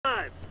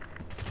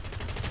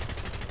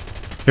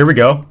Here we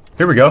go.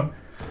 Here we go.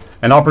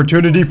 An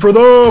opportunity for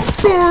the...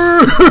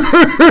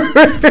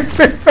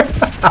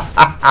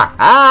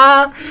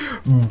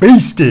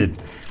 Beasted.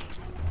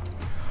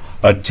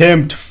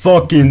 Attempt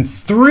fucking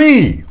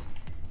 3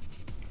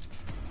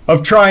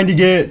 of trying to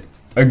get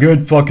a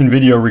good fucking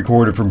video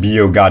recorded for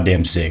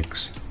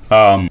BO6.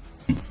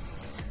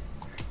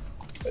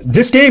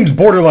 This game's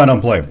borderline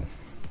unplayable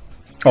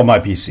on my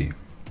PC.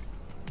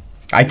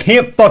 I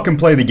can't fucking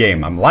play the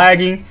game. I'm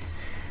lagging.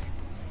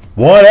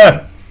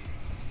 Whatever.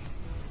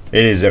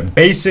 It is a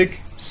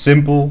basic,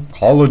 simple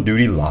Call of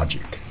Duty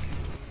logic.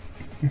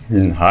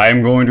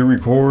 I'm going to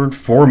record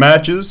 4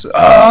 matches.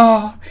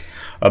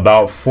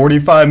 About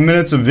 45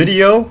 minutes of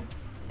video.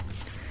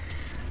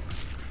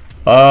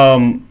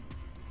 And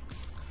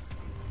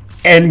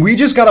we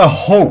just gotta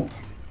hope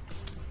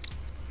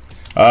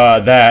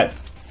that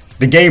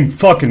the game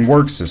fucking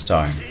works this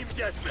time.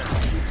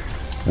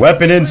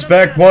 Weapon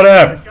inspect,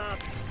 whatever.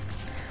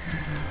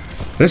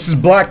 This is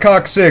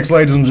Blackcock 6,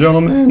 ladies and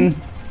gentlemen.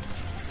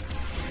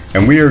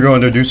 And we are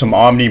going to do some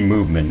Omni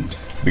movement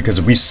because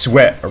we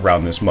sweat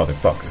around this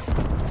motherfucker.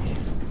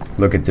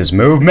 Look at this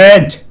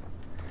movement.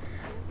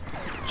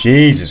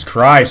 Jesus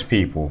Christ,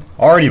 people.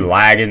 Already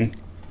lagging.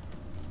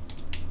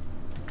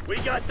 We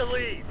got the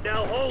lead.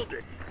 Now hold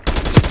it.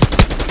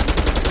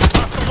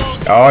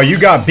 Oh, you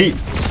got beat.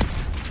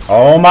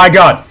 Oh my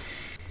god.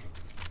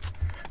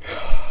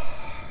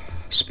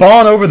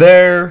 Spawn over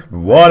there.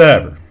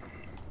 Whatever.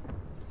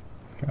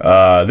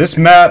 This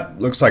map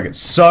looks like it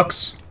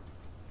sucks.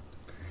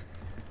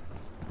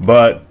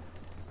 But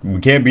we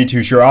can't be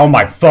too sure. Oh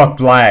my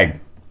fuck, lag.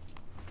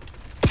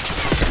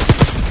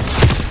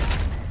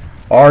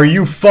 Are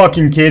you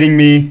fucking kidding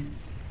me?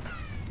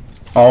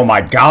 Oh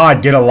my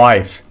god, get a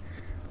life.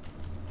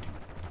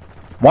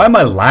 Why am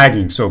I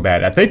lagging so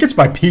bad? I think it's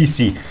my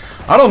PC.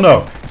 I don't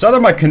know. It's either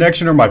my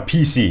connection or my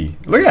PC.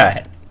 Look at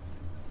that.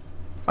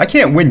 I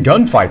can't win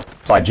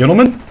gunfights,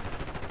 gentlemen.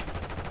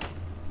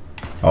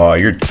 Oh,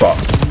 you're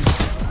fucked.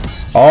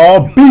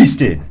 Oh,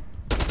 beasted.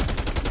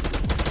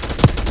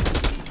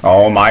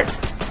 Oh my.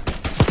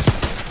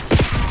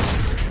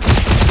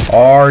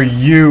 Are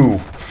you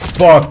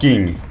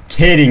fucking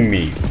kidding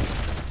me?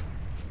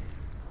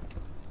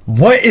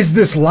 What is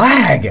this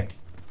lag?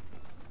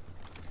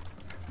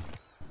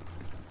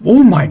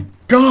 Oh my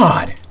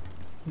god.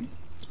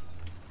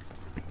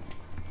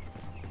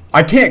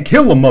 I can't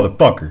kill a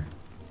motherfucker.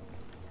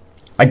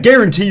 I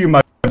guarantee you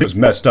my video's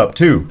messed up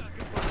too.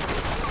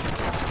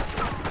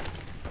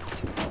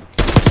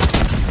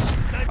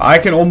 I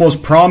can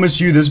almost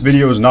promise you this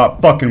video is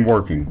not fucking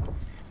working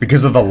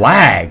because of the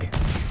lag.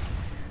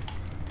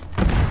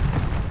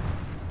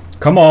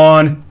 Come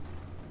on.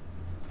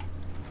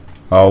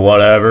 Oh,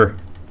 whatever.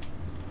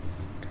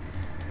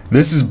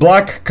 This is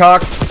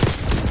Blackcock.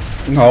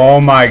 Oh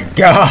my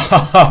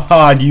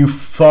god, you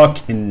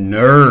fucking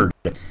nerd.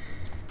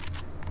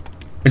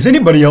 Is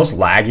anybody else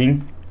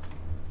lagging?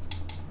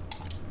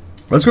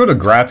 Let's go to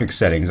graphics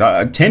settings.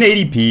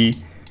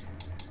 1080p.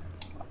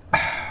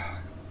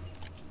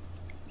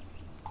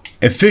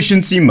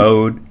 Efficiency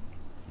mode.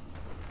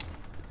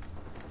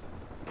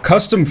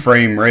 Custom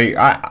frame rate.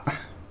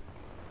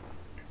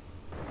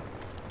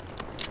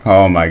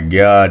 Oh my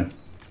god.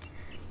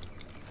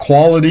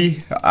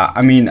 Quality.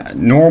 I mean,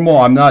 normal.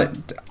 I'm not...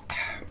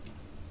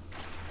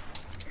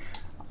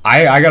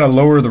 I gotta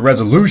lower the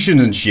resolution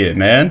and shit,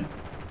 man.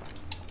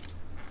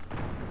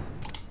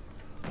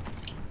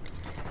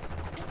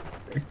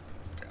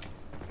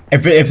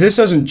 If this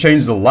doesn't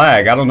change the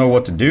lag, I don't know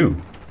what to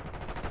do.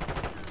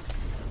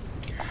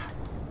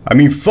 I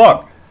mean,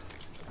 fuck.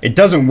 It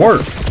doesn't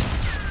work.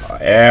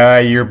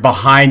 You're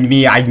behind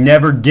me. I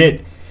never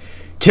get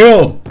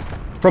killed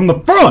from the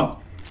front.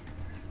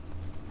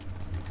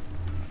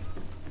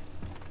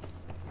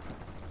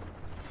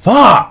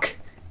 Fuck.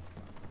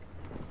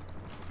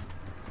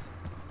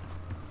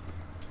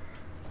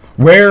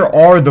 Where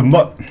are the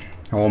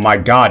oh my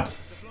god.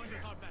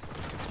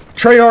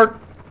 Treyarch,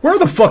 where are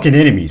the fucking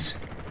enemies?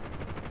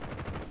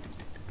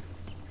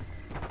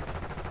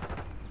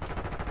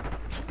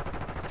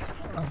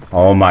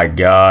 Oh my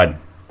god.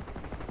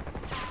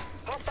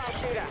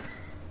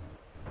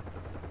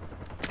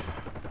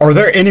 Are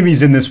there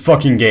enemies in this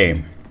fucking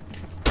game?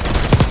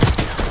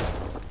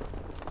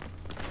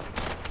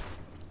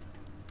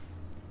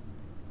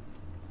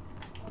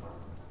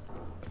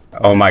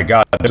 Oh my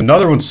god, there's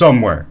another one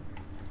somewhere.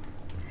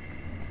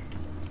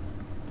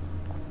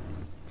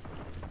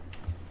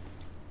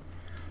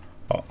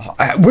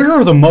 Where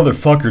are the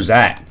motherfuckers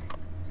at?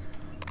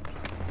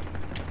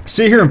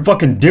 Sit here and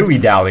fucking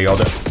dilly-dally all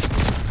day.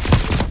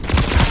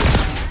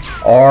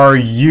 Are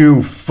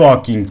you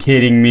fucking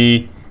kidding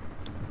me?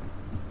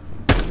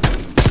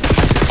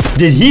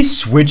 Did he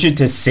switch it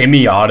to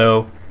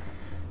semi-auto?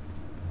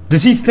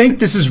 Does he think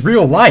this is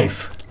real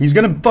life? He's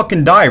gonna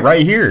fucking die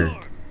right here.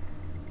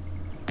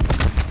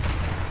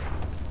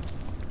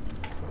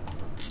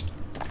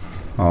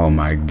 Oh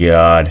my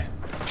god.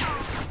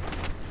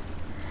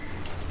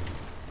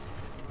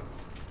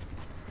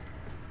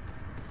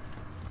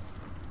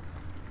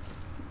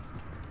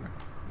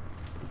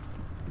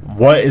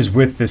 What is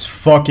with this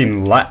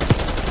fucking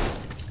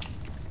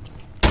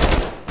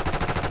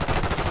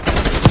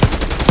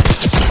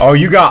Oh,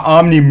 you got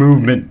Omni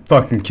movement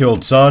fucking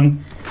killed,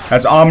 son.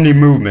 That's Omni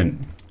movement.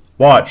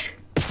 Watch.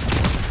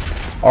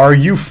 Are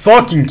you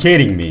fucking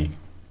kidding me?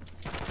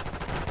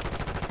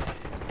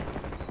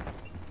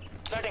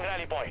 Starting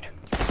rally point.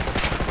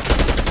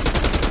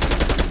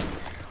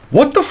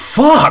 What the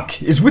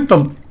fuck is with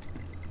the...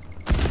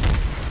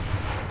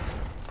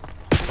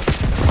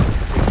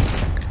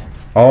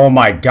 Oh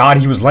my god,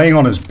 he was laying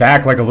on his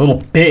back like a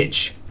little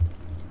bitch.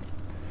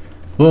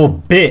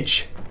 Little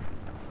bitch.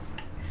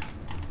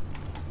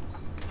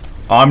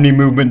 Omni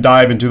movement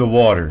dive into the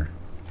water.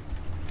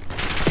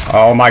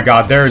 Oh my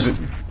god, there's it.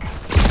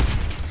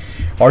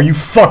 Are you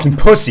fucking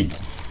pussy?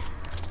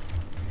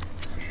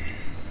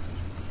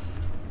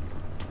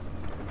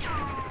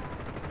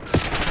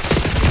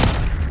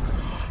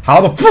 How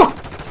the fuck?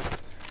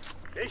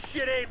 This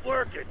shit ain't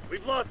working.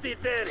 We've lost the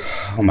advantage.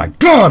 Oh my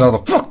god, how the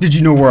fuck did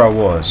you know where I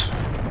was?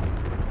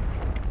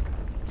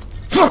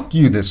 Fuck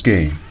you, this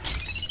game.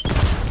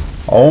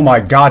 Oh my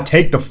god,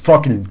 take the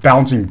fucking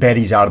bouncing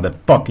betties out of the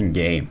fucking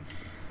game.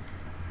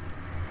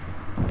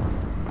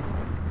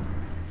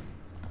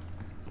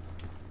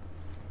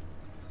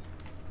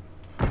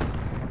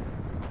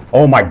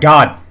 Oh my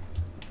god.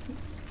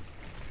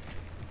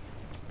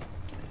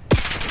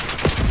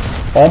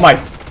 Oh my...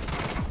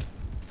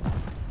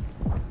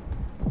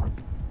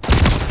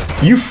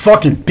 You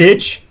fucking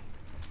bitch.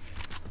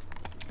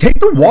 Take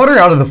the water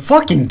out of the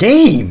fucking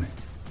game.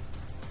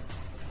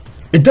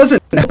 It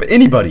doesn't help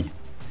anybody.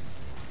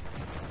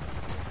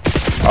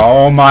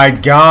 Oh my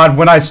god,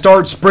 when I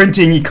start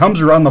sprinting, he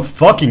comes around the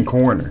fucking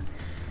corner.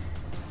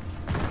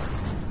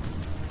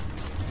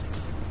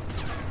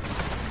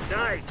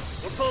 Nice.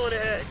 We're pulling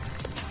ahead.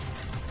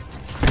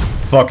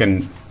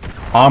 Fucking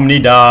Omni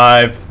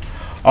dive.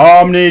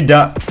 Omni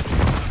dive.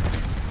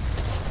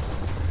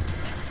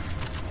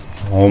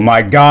 Oh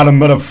my god, I'm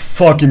gonna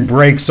fucking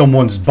break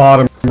someone's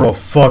bottom row of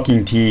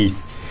fucking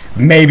teeth.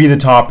 Maybe the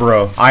top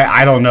row.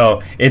 I don't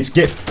know. It's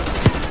the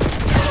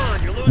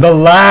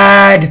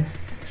lag.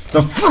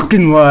 The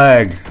fucking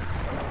lag.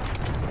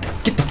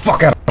 Get the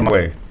fuck out of my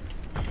way.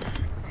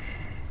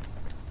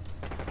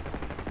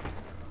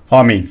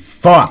 I mean,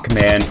 fuck,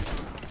 man.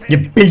 You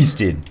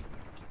beasted.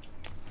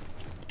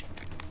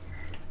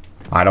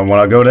 I don't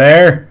want to go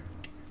there.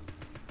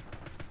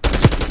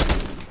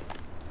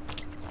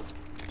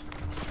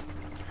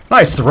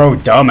 Nice throw,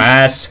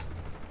 dumbass.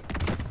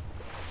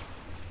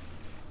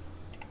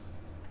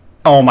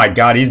 Oh my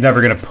god, he's never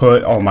gonna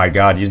put... Oh my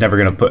god, he's never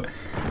gonna put...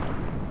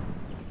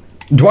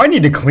 Do I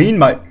need to clean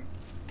my...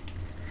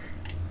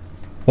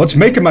 What's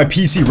making my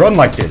PC run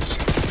like this?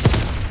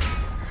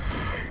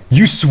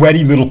 You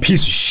sweaty little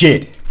piece of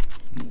shit.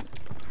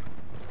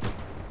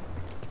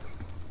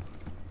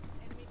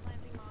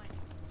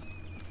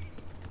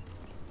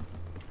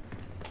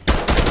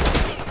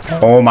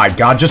 Oh my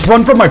god, just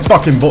run from my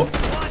fucking bullet.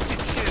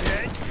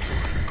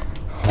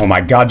 Oh my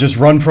god, just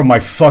run from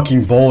my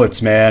fucking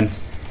bullets, man.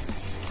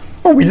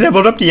 Oh, we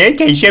leveled up the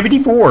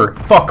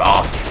AK-74. Fuck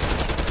off.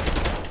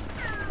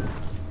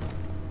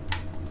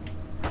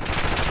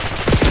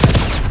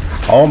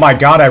 Oh my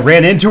god, I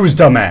ran into his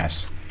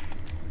dumbass.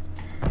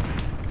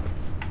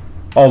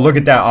 Oh, look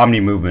at that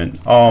Omni movement.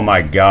 Oh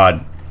my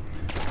god.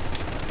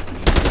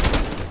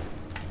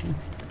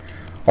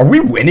 Are we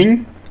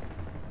winning?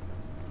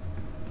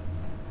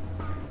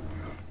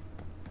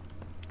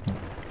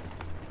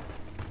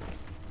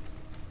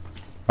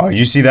 Oh,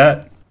 you see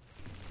that?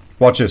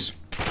 Watch this.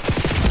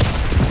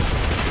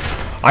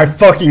 I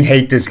fucking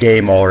hate this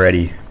game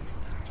already.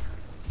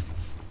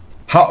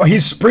 How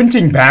he's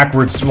sprinting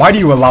backwards. Why do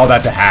you allow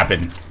that to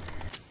happen?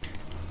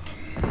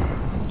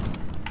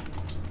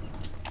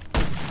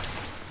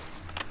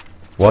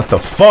 What the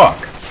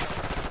fuck?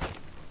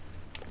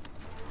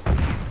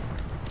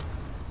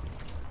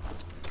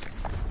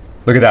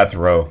 Look at that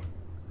throw.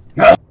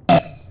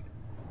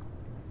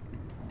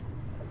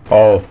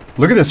 Oh,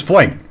 look at this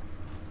flank.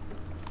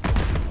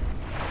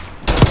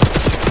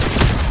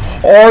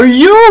 Are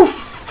you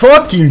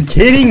fucking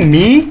kidding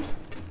me?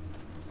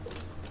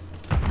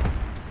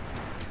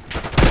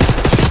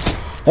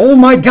 Oh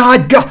my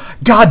god,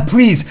 God,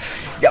 please.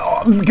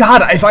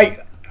 God, if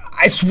I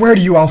swear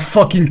to you, I'll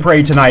fucking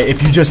pray tonight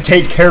if you just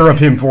take care of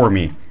him for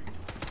me.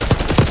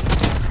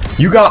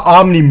 You got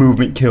Omni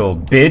movement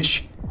killed,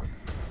 bitch.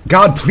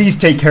 God, please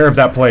take care of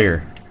that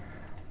player.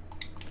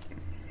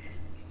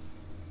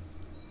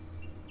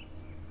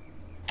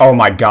 Oh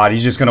my god,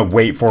 he's just gonna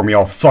wait for me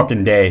all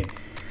fucking day.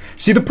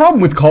 See, the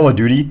problem with Call of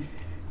Duty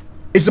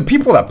is the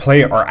people that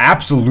play it are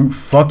absolute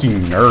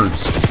fucking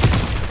nerds.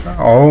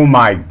 Oh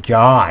my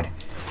god.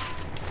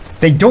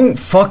 They don't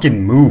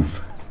fucking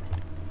move.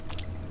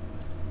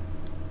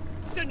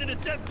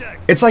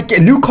 It's like a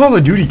new Call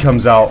of Duty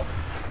comes out.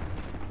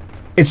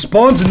 It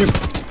spawns a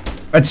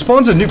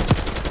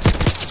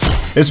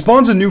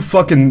new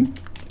fucking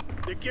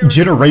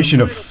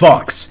generation of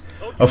fucks.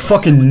 Of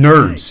fucking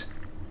nerds.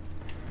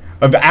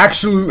 Of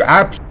absolute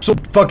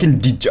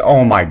fucking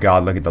oh my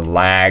god, look at the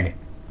lag.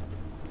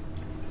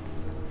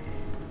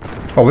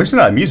 Oh, listen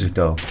to that music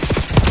though.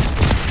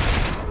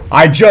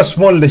 I just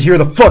wanted to hear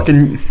the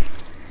fucking...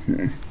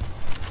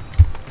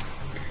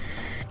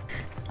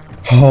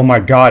 Oh my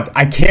god,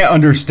 I can't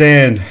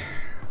understand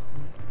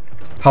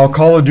how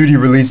Call of Duty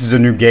releases a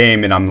new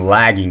game and I'm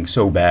lagging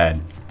so bad.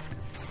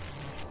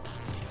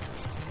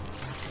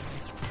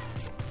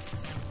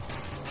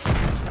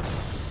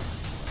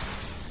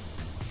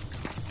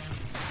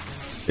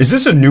 Is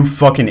this a new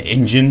fucking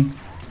engine?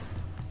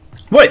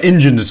 What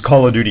engine does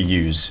Call of Duty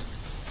use?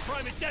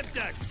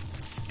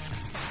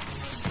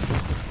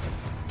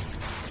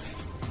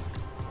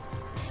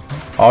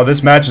 Oh,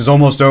 this match is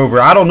almost over.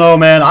 I don't know,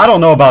 man. I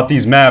don't know about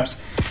these maps.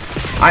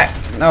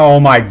 Oh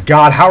my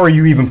god, how are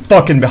you even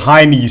fucking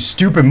behind me, you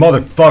stupid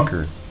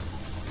motherfucker?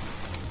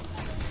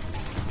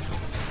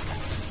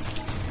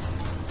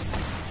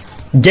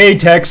 Gay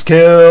text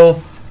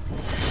kill.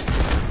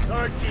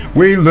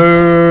 We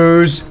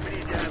lose.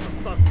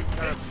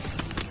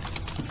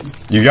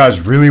 You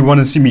guys really want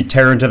to see me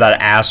tear into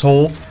that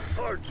asshole?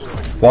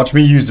 Watch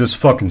me use this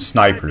fucking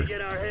sniper.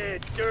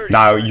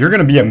 Now, you're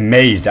gonna be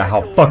amazed at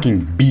how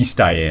fucking beast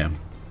I am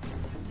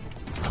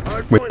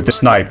with the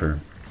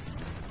sniper.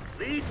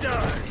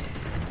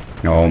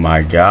 Oh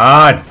my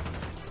god.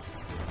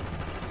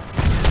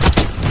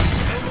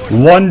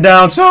 One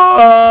down,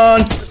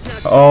 son!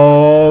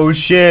 Oh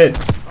shit.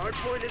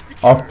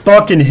 A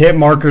fucking hit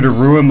marker to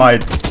ruin my...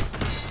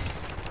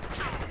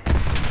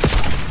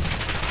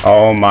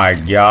 Oh my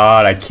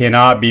god, I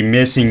cannot be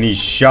missing these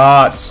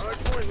shots.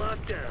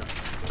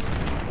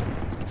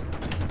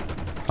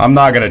 I'm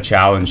not gonna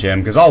challenge him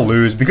because I'll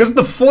lose, because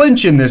the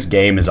flinch in this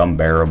game is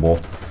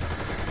unbearable.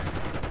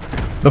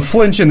 The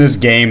flinch in this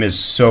game is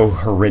so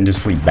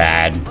horrendously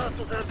bad.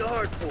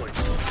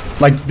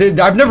 Like,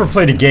 I've never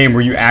played a game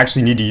where you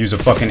actually need to use a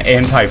fucking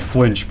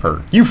anti-flinch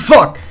perk. You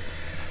fuck!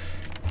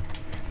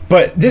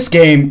 But this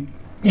game,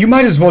 you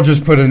might as well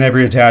just put in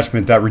every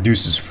attachment that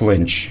reduces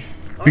flinch.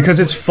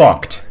 Because it's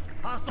fucked.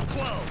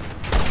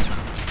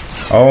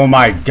 Oh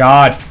my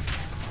god.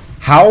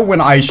 How when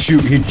I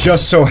shoot, he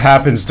just so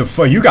happens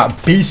to you got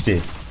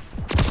beasted.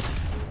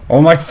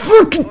 Oh my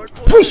fucking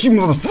pussy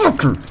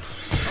motherfucker.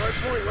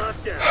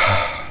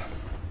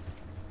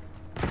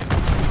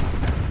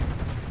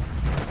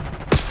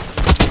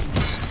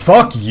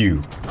 Fuck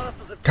you.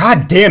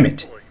 God damn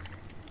it.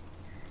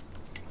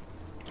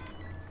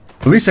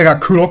 At least I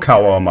got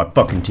Kurokawa on my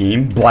fucking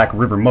team. Black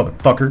River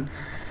motherfucker.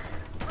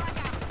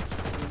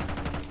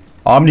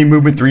 Omni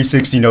movement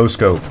 360 no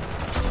scope.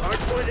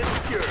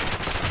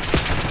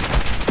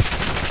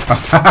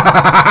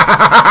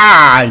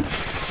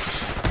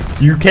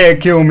 You can't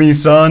kill me,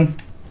 son.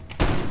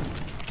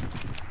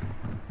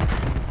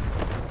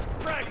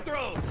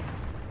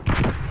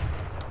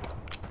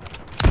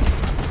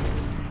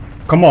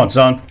 Come on,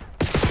 son.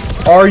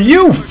 Are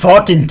you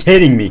fucking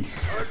kidding me?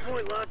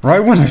 Right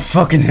when I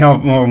fucking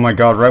help. Oh my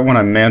god, right when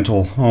I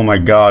mantle. Oh my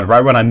god,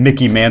 right when I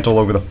Mickey Mantle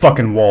over the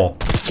fucking wall.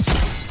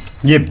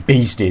 Get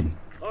beasted.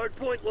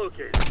 Hardpoint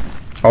located.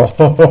 Oh,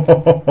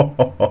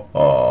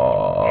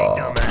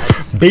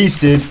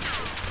 beasted.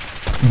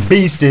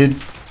 Beasted.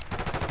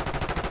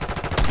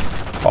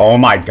 Oh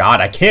my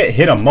god, I can't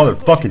hit a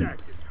motherfucking.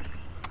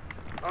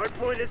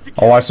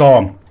 Oh, I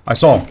saw him. I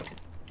saw him.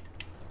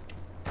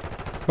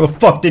 Where the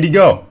fuck did he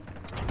go?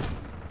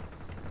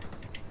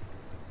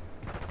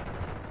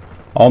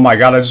 Oh my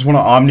god, I just want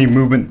to Omni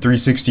movement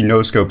 360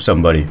 no scope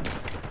somebody.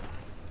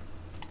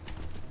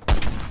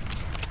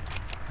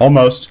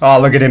 Almost. Oh,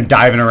 look at him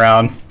diving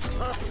around.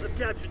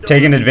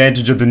 Taking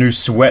advantage of the new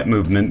sweat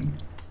movement.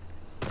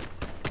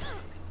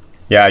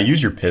 Yeah,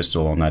 use your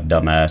pistol on that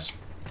dumbass.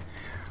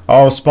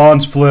 Oh,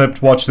 spawn's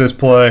flipped. Watch this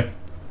play.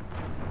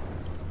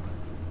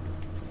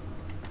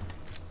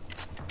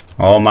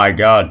 Oh my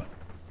god.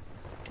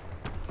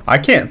 I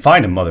can't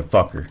find a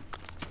motherfucker.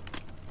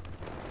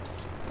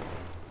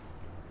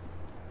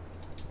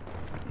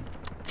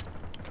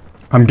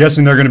 I'm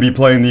guessing they're going to be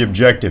playing the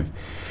objective.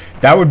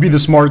 That would be the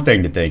smart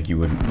thing to think. You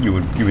would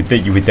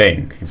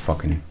think.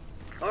 Fucking.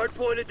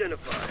 Hardpoint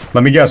identified.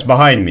 Let me guess,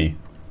 behind me.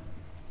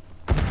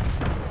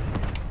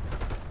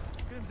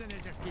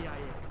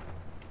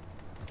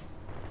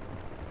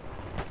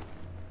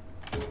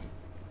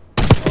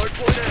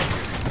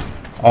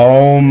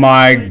 Oh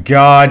my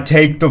god,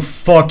 take the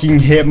fucking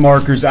hit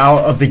markers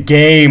out of the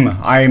game.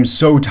 I am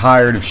so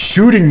tired of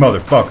shooting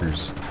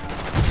motherfuckers.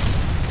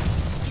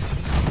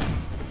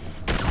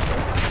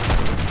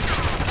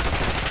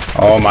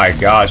 Oh my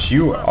gosh,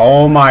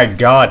 oh my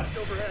god.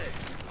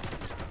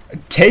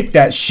 Take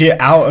that shit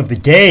out of the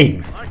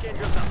game.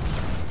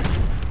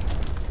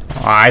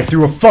 I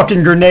threw a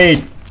fucking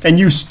grenade and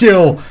you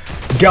still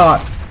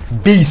got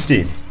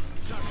beasted.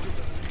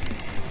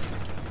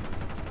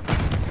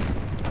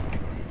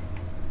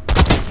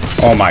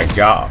 Oh my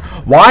god.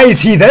 Why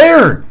is he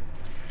there?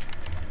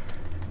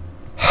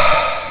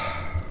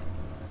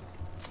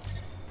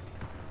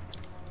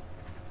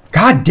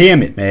 God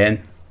damn it,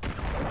 man.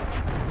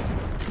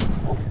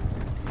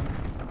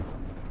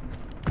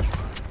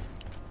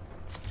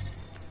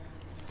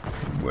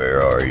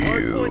 Where are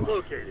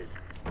you?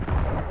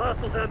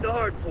 Hostiles have the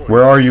hard point.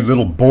 Where are you,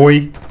 little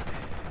boy?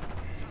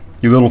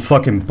 You little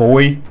fucking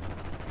boy.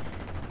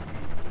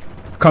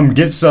 Come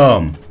get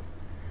some.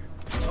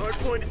 Hard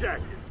point is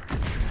active.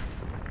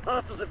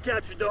 Hostiles have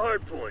captured the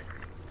hard point.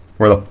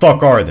 Where the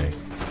fuck are they?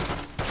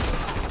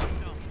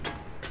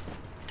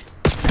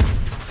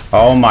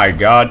 Oh my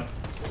god.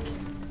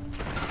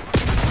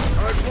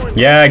 Hard point.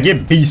 Yeah,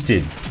 get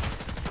beasted.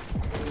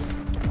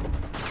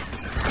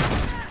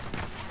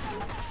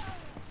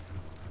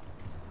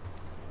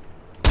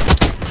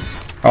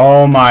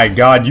 Oh my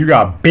god, you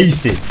got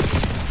beasted.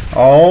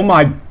 Oh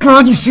my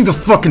god, you see the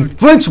fucking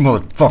flinch,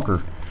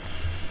 motherfucker.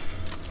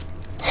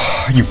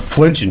 You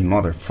flinching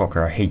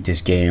motherfucker, I hate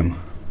this game.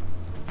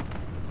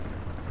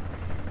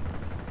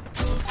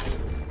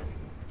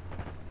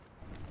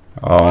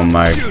 Oh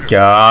my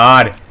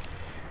god.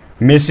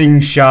 Missing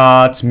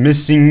shots,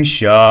 missing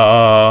shots.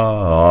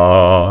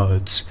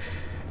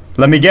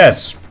 Let me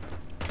guess.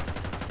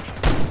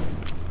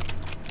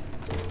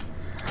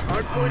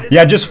 Hard point is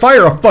Yeah, just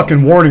fire a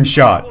fucking warning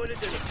shot. point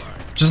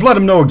identified. Just let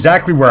him know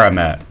exactly where I'm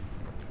at.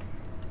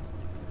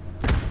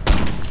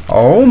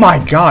 Oh my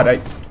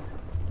god,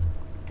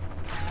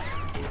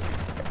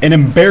 an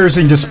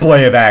embarrassing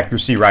display of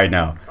accuracy right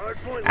now. Hard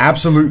point.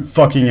 Absolute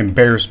fucking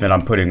embarrassment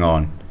I'm putting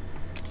on.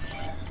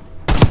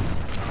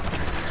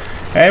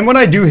 And when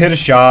I do hit a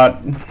shot,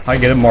 I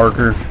get a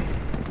marker.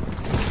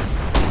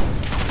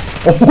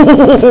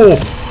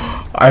 Oh!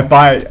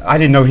 I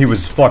didn't know he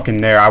was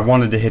fucking there. I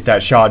wanted to hit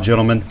that shot,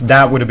 gentlemen.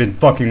 That would have been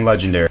fucking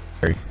legendary.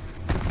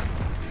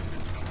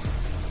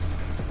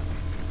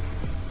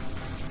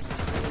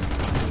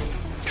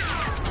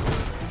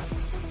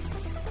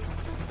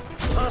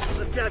 Hostiles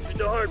have captured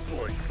the hard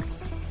point.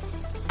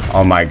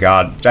 Oh my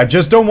god. I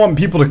just don't want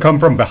people to come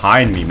from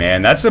behind me,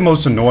 man. That's the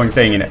most annoying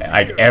thing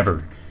like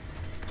ever.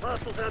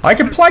 Hostiles have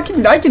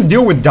I can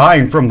deal with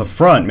dying from the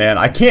front, man.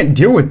 I can't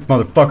deal with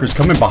motherfuckers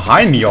coming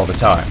behind me all the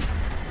time.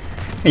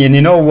 And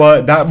you know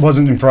what? That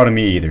wasn't in front of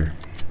me either.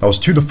 That was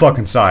to the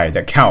fucking side.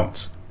 That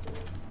counts.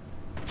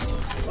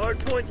 hard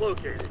point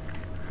located.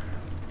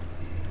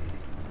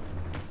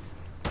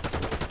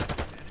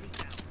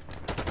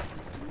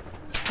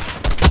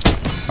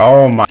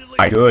 Oh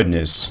my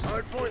goodness.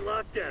 Hard point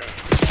locked down.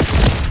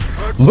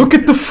 Look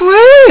at the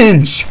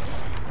flinch!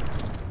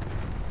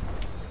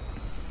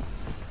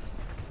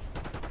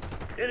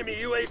 Enemy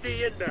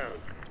UAV inbound.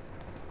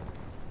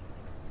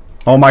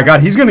 Oh my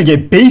god, he's gonna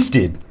get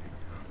basted.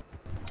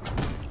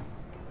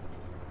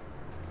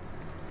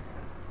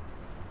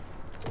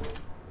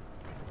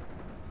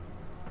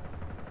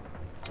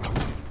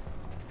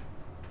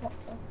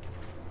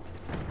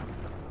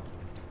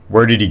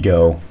 Where did he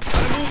go?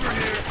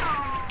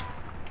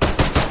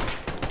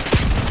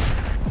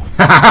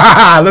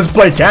 Let's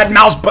play cat and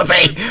mouse,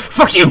 pussy!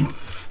 Fuck you!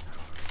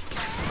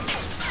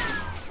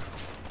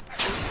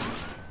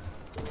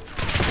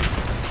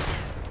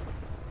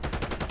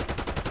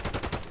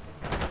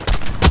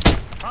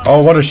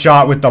 Oh, what a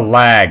shot with the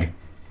lag.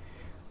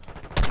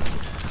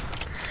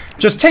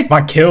 Just take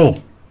my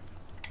kill.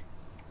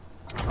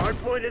 Hard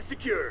point is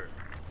secure.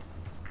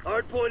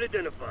 Hard point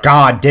identified.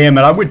 God damn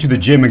it, I went to the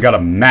gym and got a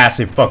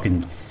massive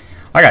fucking...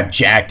 I got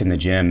jacked in the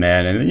gym,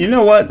 man, and you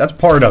know what? That's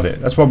part of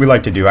it. That's what we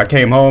like to do. I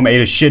came home,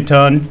 ate a shit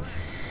ton.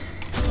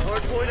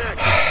 Hard point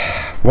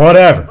active.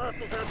 Whatever.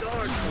 Hostiles have the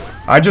hard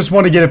point. I just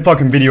want to get a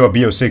fucking video of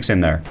BO6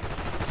 in there.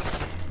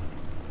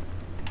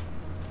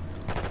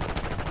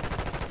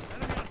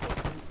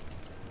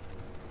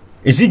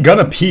 Is he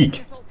gonna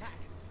peek?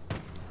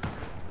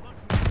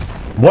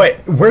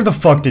 What? Where the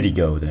fuck did he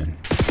go then?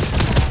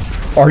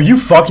 Are you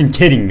fucking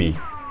kidding me?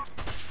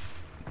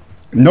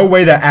 No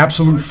way that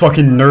absolute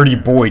fucking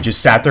nerdy boy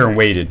just sat there and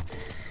waited.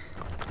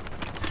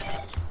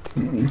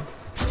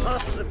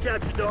 Hostiles have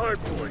captured the hard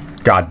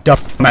point. God,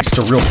 that's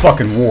a real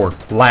fucking war.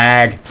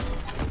 Lag.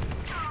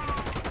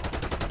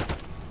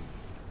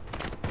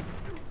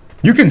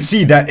 You can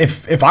see that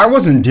if I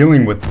wasn't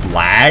dealing with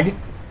lag,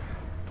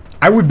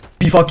 I would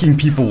be fucking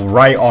people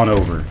right on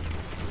over.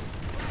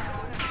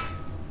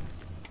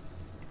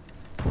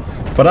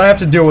 But I have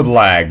to deal with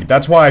lag.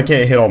 That's why I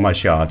can't hit all my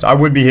shots. I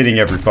would be hitting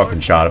every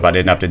fucking shot if I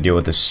didn't have to deal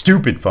with this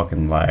stupid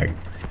fucking lag.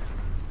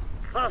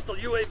 Hostile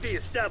UAV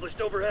established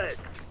overhead.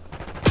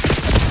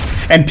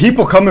 And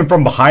people coming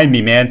from behind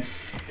me, man.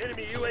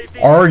 Enemy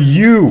UAV. Are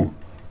you?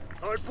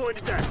 Hard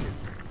point is active.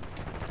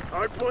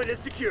 Hard point is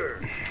secure.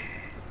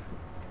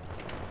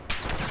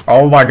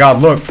 Oh my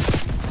god, look.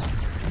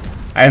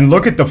 And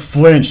look at the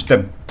flinch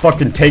that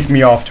fucking take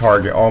me off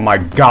target. Oh my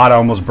god, I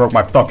almost broke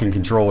my fucking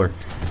controller.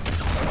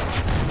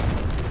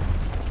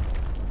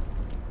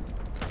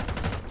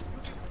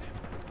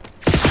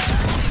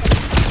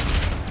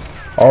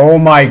 Oh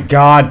my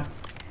god.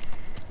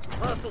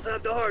 Hostiles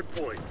have the hard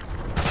point.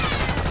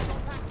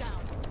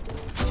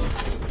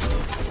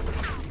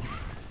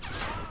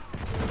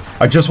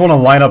 I just want to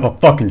line up a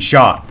fucking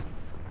shot.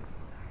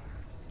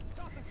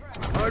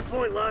 Hard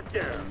point locked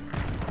down.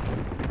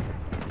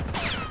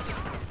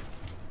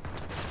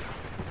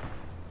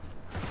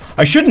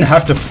 I shouldn't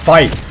have to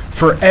fight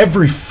for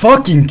every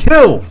fucking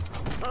kill.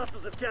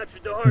 Hostiles have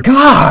captured the hard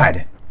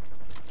God.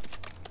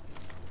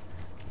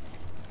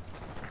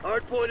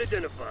 Hardpoint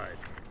identified.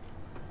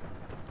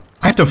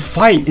 I have to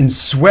fight and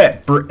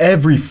sweat for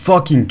every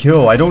fucking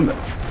kill.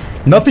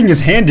 Nothing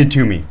is handed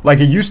to me like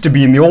it used to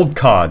be in the old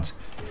CODs.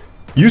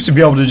 You used to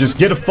be able to just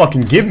get a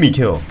fucking give me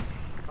kill.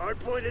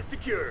 Hardpoint is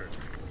secure.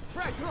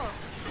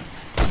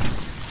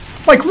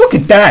 Like, look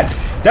at that.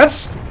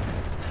 That's...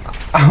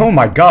 Oh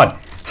my god.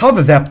 How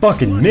did that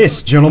fucking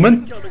miss,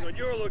 gentlemen? Coming on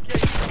your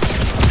location.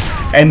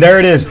 And there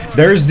it is.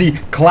 There's the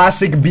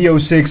classic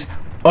BO6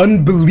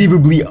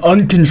 unbelievably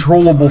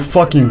uncontrollable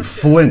fucking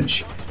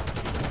flinch.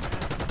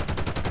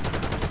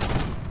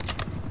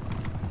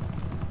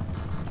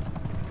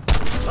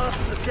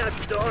 Hostiles have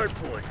captured the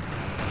hardpoint.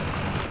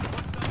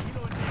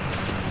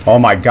 Oh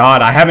my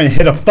god, I haven't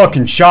hit a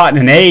fucking shot in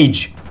an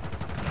age.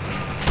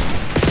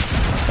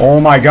 Oh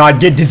my god,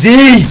 get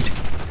diseased!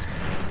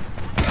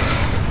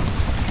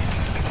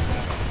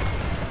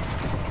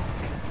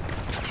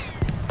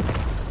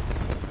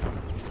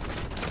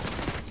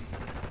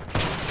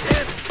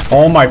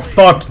 Oh my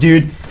fuck,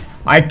 dude.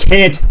 I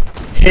can't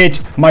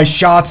hit my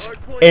shots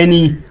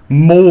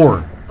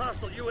anymore.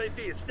 Hostile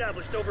UAV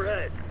established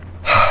overhead.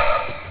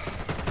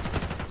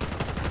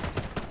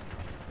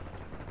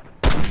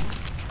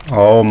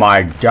 Oh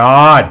my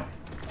god.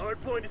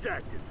 Hardpoint is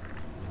active.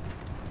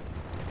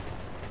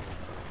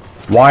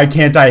 Why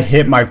can't I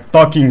hit my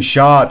fucking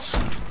shots?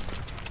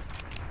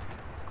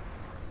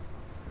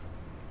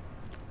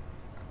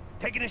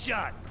 Taking a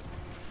shot.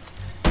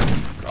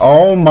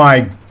 Oh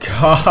my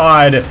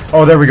god.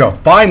 Oh, there we go.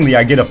 Finally,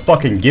 I get a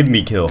fucking give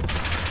me kill.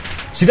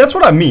 See, that's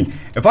what I mean.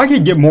 If I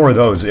could get more of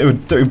those, it would...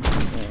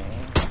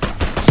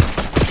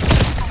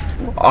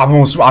 I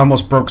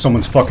almost broke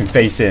someone's fucking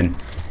face in.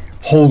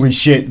 Holy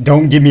shit.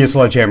 Don't give me a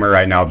sledgehammer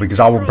right now because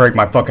I will break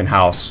my fucking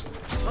house.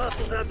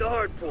 Hostiles have the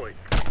hardpoint.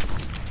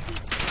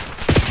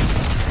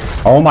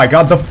 Oh my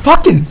god, the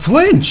fucking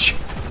flinch!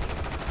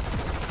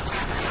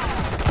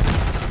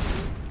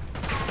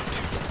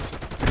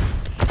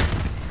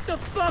 What the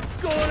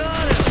fuck's going on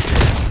out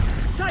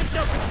here? Tighten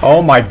up.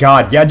 Oh my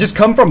god, yeah, just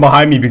come from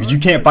behind me because you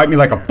can't fight me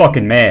like a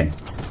fucking man.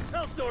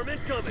 Hellstorm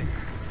incoming.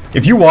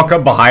 If you walk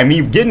up behind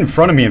me, get in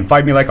front of me and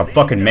fight me like a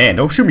fucking man.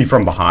 Don't shoot me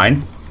from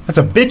behind. That's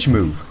a bitch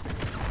move.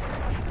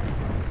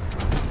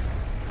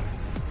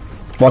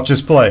 Watch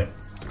this play.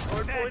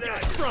 Hardpoint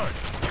out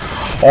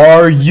front.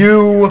 Are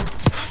you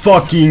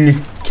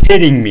fucking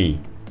kidding me?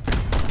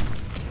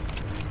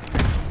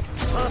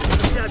 Hostiles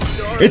have captured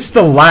the hardpoint. It's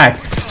the lag.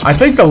 I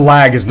think the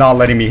lag is not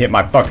letting me hit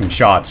my fucking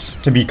shots,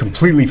 to be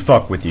completely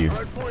fucked with you.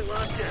 Hardpoint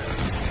locked down.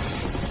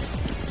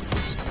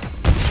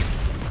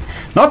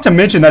 Not to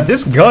mention that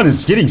this gun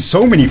is getting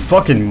so many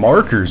fucking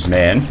markers,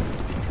 man.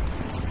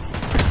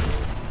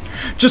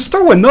 Just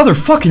throw another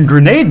fucking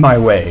grenade my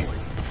way.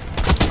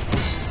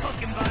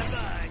 Fucking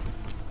bye-bye.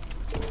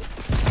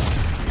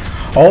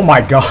 Oh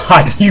my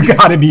god, you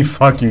gotta be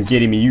fucking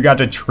kidding me. You got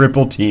to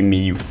triple team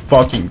me, you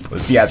fucking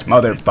pussy ass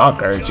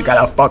motherfuckers. You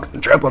gotta fucking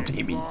triple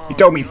team me. You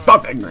throw me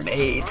fucking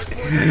grenades.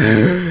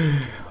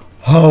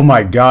 Oh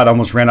my god, I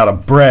almost ran out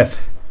of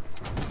breath.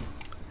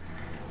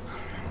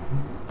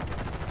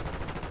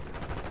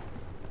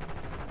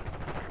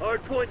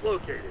 Hardpoint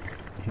located.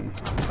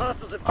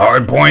 Hostiles have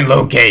Hardpoint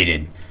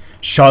located.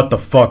 Shut the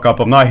fuck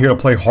up. I'm not here to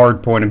play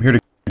hardpoint. I'm here to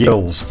get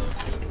kills.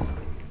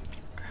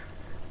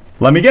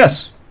 Let me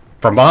guess.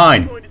 From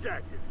behind. Hardpoint is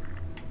active.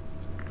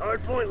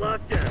 Hardpoint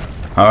locked down.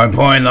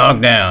 Hardpoint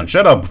locked down.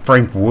 Shut up,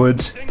 Frank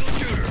Woods. Single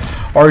shooter.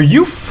 Are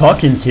you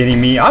fucking kidding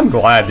me? I'm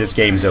glad this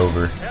game's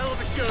over. Hell of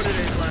a show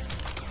today, lad.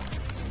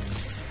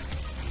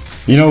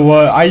 You know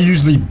what? I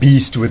usually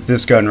beast with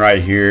this gun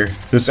right here.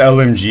 This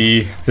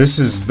LMG. This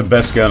is the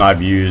best gun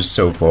I've used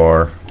so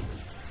far.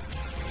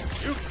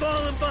 You've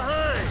fallen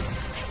behind.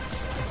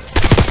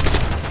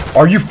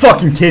 Are you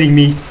fucking kidding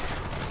me?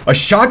 A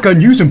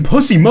shotgun using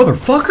pussy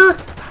motherfucker?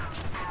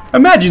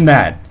 Imagine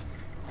that.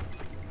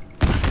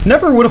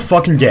 Never would have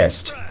fucking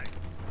guessed.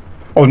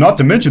 Oh, not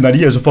to mention that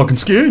he has a fucking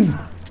skin.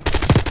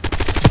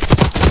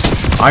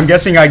 I'm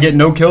guessing I get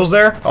no kills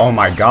there? Oh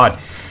my god.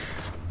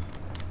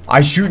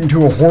 I shoot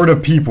into a horde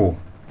of people.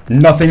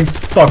 Nothing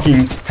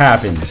fucking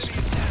happens.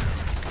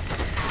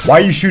 Why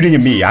are you shooting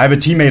at me? I have a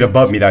teammate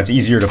above me that's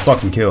easier to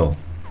fucking kill.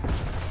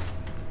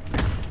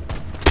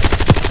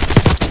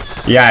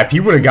 Yeah, if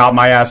he would have got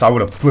my ass, I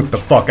would have flipped the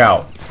fuck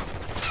out.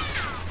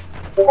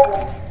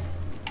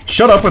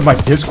 Shut up with my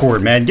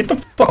Discord, man. Get the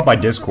fuck off my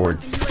Discord.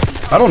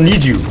 I don't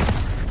need you.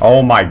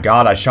 Oh my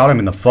god, I shot him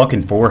in the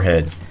fucking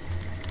forehead.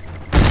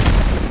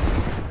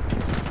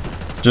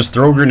 Just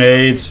throw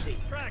grenades.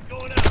 Crack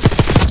going out.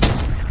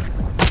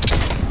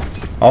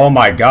 Oh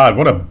my god,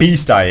 what a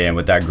beast I am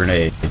with that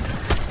grenade.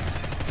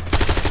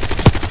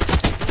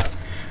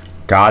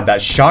 God,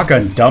 that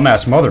shotgun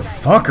dumbass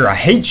motherfucker. I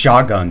hate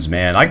shotguns,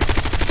 man.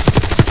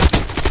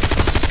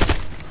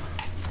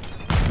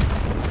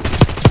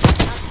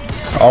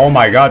 Oh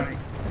my god.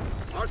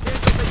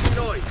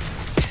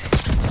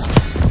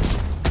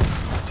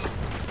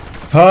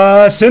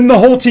 Send the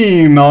whole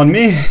team on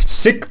me.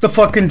 Sick the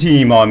fucking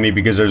team on me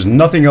because there's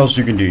nothing else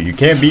you can do. You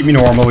can't beat me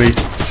normally.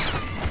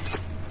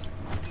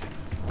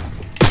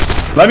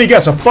 Let me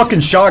guess, a fucking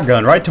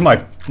shotgun right to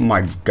my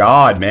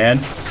god, man.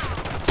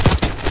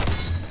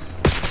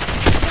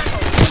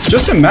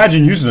 Just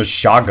imagine using a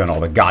shotgun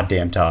all the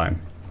goddamn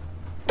time.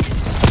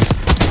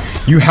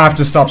 You have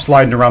to stop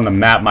sliding around the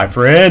map, my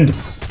friend.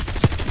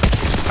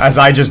 As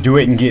I just do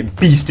it and get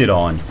beasted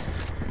on.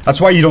 That's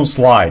why you don't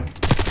slide.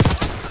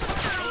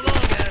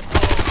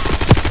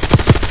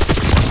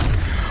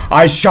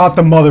 I shot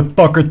the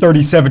motherfucker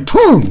 37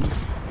 too.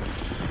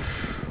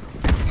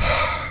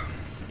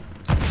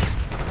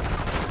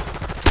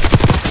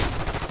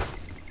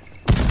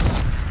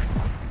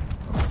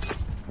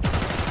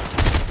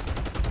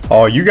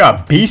 Oh, you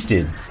got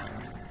beasted.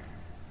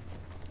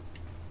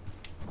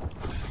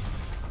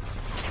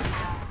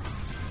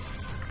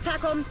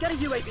 TACOM, get a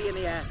UAV in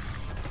the air.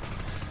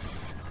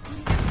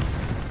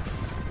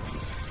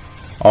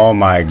 Oh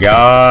my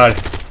god.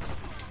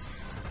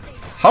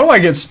 How do I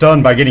get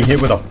stunned by getting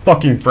hit with a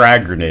fucking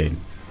frag grenade?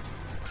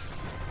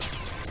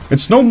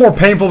 It's no more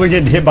painful than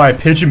getting hit by a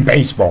pitch in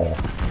baseball.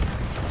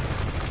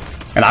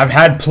 And I've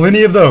had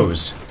plenty of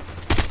those.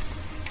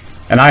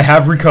 And I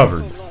have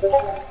recovered.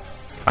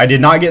 I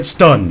did not get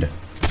stunned.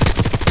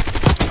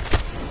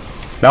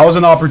 That was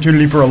an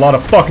opportunity for a lot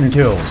of fucking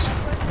kills.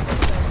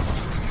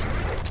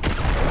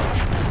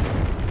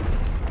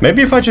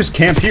 Maybe if I just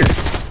camp here.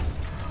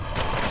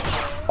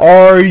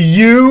 Are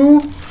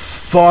you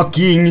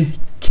fucking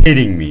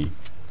kidding me?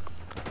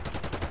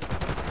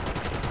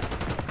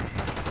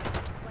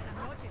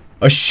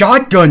 A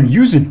shotgun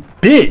using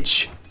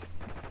bitch.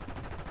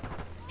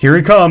 Here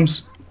he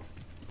comes.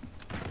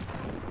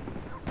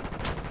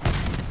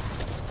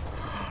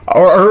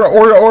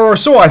 Or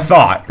so I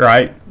thought,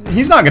 right?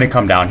 He's not gonna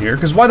come down here,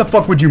 because why the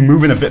fuck would you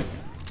move in a bit?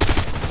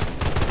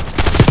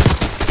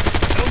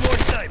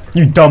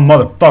 You dumb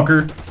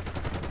motherfucker.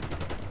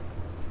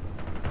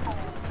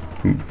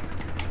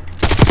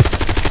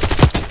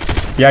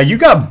 Yeah, you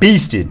got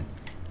beasted.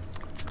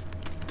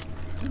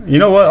 You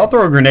know what? I'll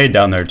throw a grenade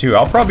down there too.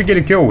 I'll probably get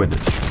a kill with it.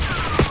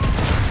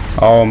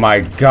 Oh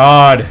my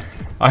god.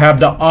 I have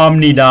the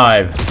Omni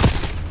dive.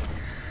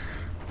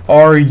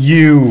 Are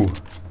you...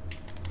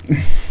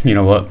 You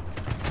know what?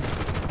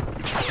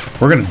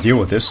 We're gonna deal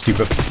with this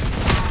stupid...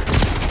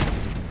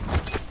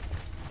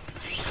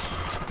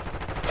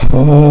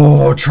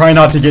 Oh, try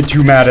not to get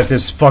too mad at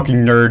this fucking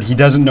nerd. He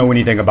doesn't know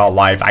anything about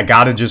life. I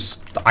gotta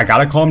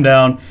calm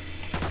down.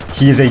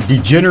 He is a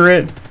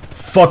degenerate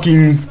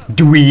fucking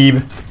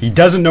dweeb. He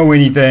doesn't know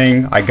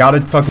anything. I gotta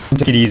fucking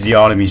take it easy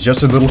on him. He's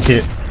just a little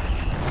kid.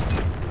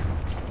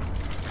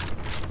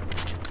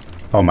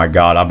 Oh my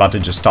god, I'm about to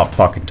just stop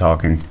fucking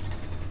talking.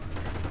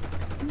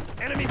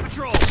 Enemy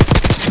patrol.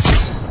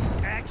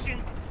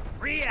 Action.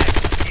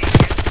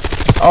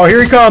 Reaction. Oh,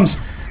 here he comes.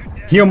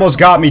 He almost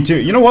got me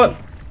too. You know what?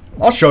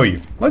 I'll show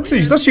you. Let's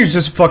use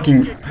this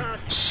fucking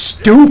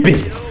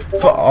stupid.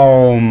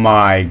 Oh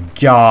my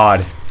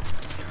god.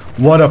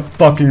 What a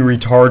fucking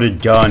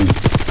retarded gun.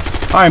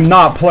 I'm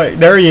not playing.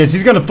 There he is.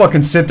 He's gonna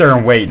fucking sit there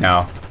and wait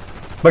now.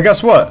 But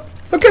guess what?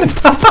 Look at him.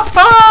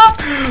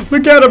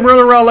 Look at him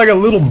running around like a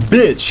little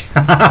bitch.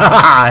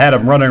 I had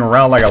him running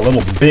around like a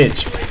little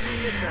bitch.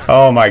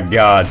 Oh my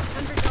god.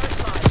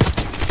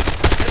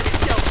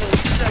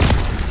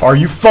 Are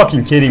you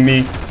fucking kidding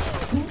me?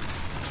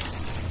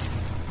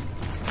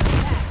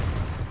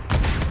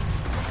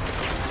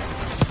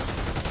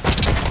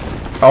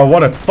 Oh,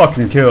 what a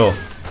fucking kill.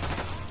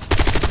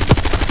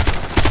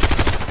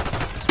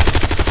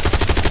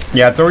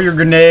 Yeah, throw your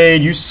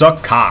grenade. You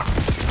suck cock.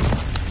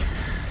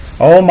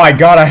 Oh my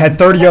god, I had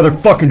 30 other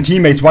fucking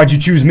teammates. Why'd you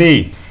choose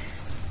me?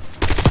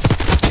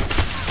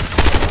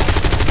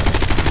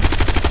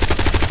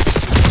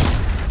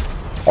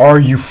 Are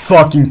you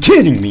fucking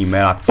kidding me,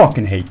 man? I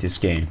fucking hate this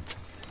game.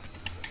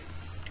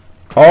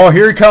 Oh,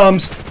 here he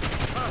comes.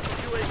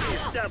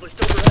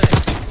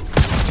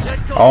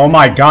 Oh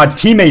my god,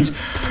 teammates.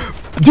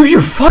 Do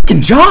your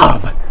fucking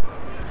job.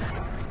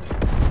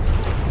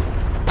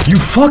 You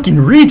fucking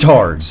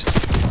retards.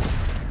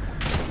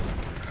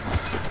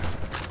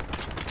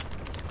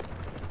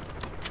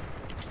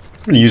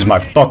 I'm gonna use my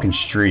fucking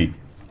streak.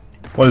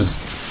 What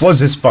does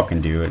this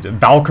fucking do? It's a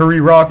Valkyrie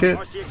rocket?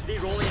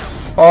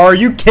 Are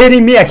you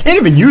kidding me? I can't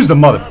even use the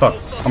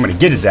motherfucker. I'm gonna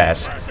get his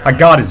ass. I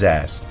got his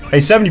ass. Hey,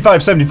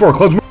 75-74,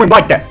 close moving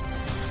like that.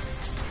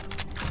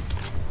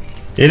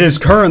 It is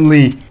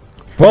currently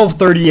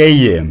 12:30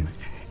 a.m.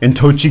 in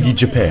Tochigi,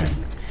 Japan.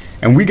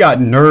 And we got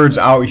nerds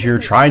out here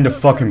trying to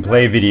fucking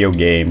play video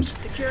games.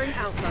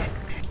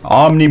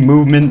 Omni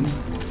movement,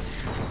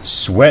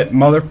 sweat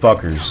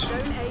motherfuckers.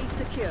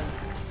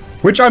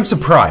 Which I'm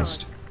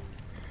surprised.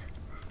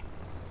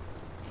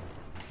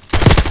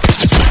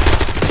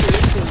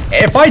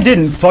 If I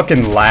didn't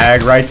fucking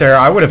lag right there,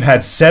 I would have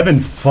had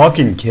 7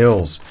 fucking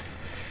kills.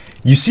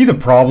 You see the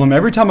problem?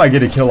 Every time I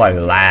get a kill, I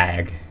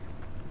lag.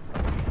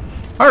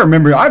 I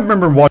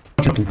remember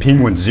watching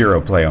Penguin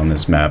Zero play on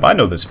this map. I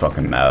know this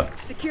fucking map.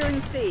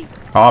 Securing C.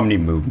 Omni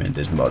movement,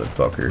 this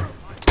motherfucker.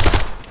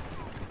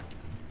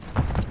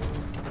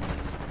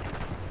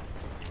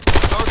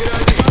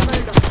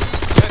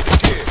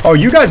 Oh,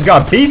 you guys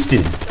got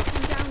beasted.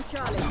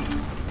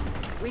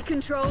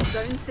 control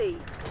zone C.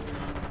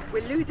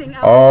 We're losing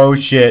Alpha. Oh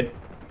shit.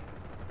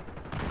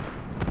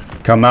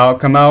 Come out,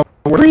 come out.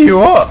 Where are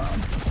you at?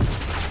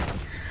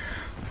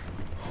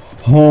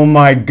 Oh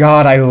my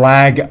god, I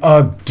lag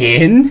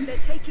again? They're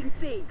taking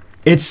C.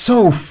 It's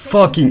so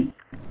fucking...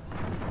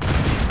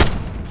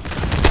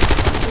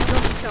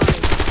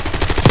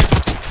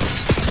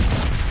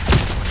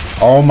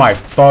 Oh my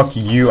fuck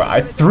you.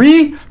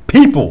 3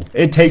 people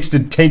it takes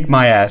to take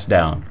my ass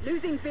down.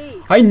 Losing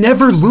B. I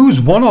never lose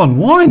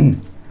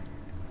one-on-one.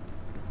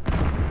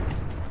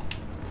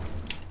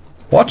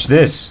 Watch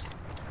this.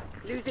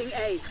 Losing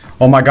A.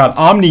 Oh my god,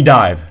 Omni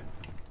dive.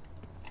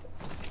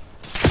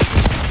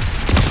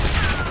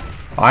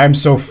 I am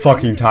so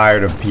fucking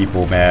tired of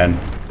people, man.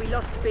 We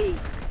lost B.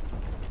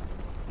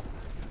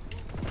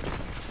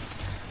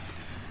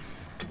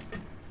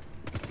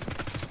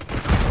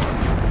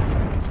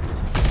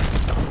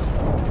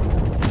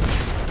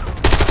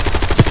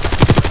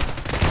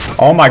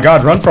 Oh my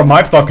god, run from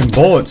my fucking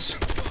bullets.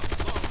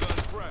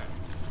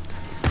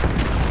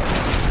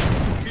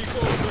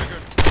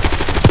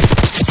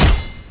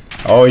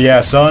 Oh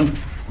yeah, son.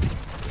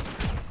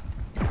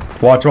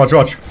 Watch, watch,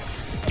 watch.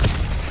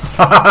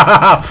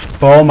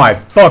 Oh my,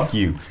 fuck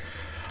you.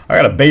 I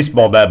got a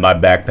baseball bat in my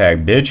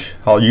backpack, bitch.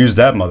 I'll use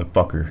that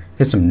motherfucker.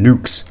 Hit some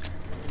nukes.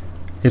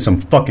 Hit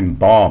some fucking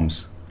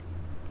bombs.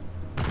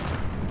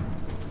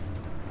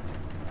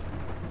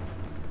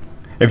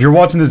 If you're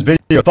watching this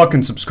video,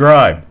 fucking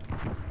subscribe.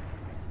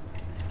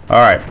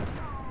 Alright.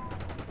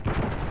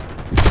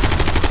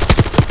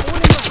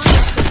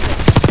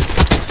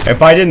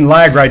 If I didn't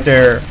lag right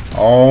there,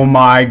 oh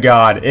my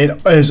god,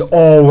 it is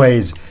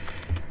always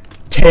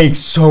takes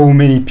so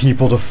many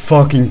people to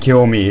fucking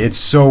kill me. It's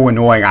so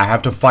annoying. I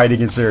have to fight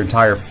against their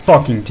entire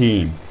fucking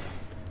team.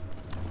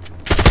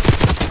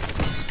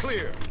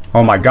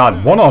 Oh my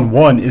god,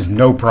 one-on-one is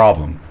no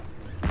problem.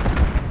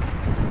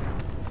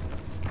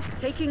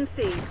 Taking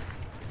C.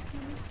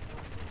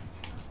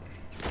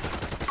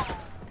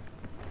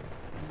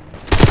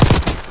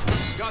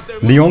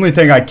 The only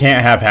thing I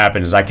can't have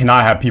happen is I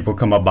cannot have people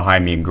come up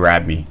behind me and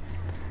grab me.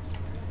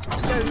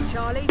 Zone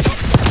Charlie.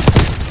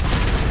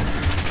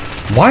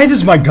 Why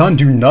does my gun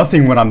do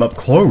nothing when I'm up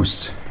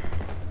close?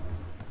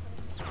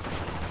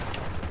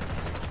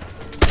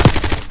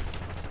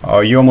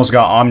 Oh, you almost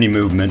got Omni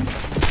movement.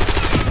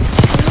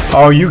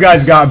 Oh, you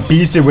guys got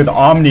beasted with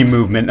Omni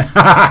movement.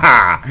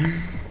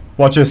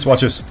 Watch this,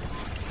 watch this.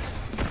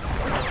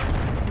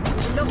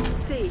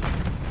 Lost C.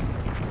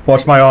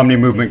 Watch my Omni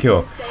movement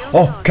kill.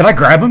 Oh, can I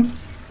grab him?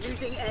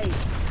 Losing A.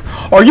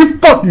 Are you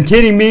fucking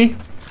kidding me?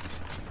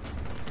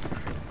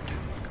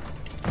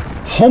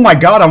 Oh my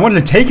god, I wanted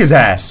to take his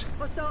ass.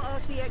 Hostile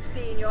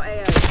RCXD in your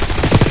AO.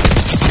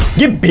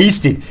 Get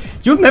beasted.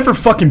 You'll never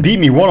fucking beat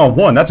me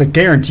one-on-one. That's a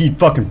guaranteed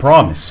fucking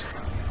promise.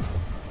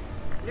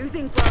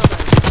 Losing Bravo.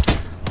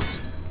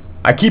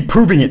 I keep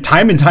proving it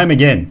time and time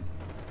again.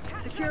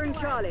 Securing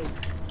Charlie.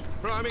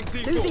 Priming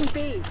C4. Losing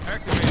B.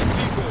 Activating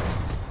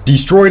C4.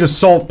 Destroyed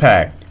assault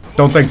pack.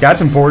 Don't think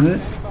that's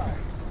important.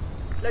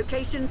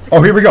 Location.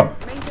 Oh, here we go.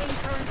 Maintain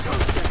current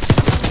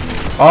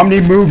posture.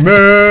 Omni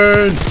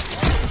movement.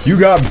 You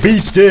got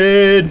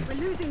beasted. We're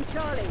losing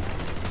Charlie.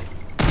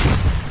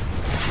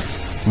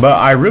 But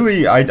I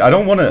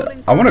don't want to.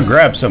 I want to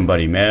grab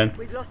somebody, man.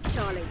 We've lost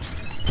Charlie.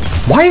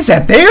 Why is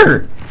that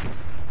there?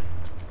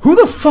 Who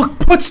the fuck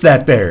puts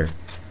that there?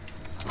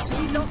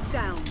 We locked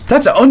down.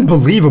 That's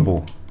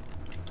unbelievable.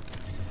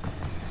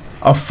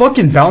 A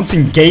fucking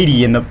bouncing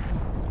gatey in the...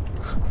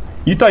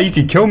 You thought you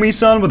could kill me,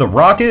 son, with a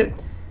rocket?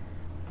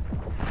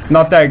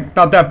 Not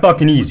that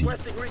fucking easy.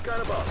 Requesting recon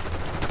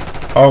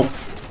above. Oh.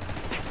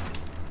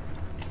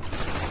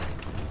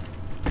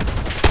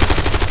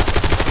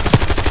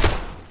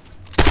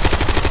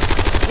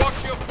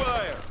 Watch your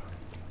fire.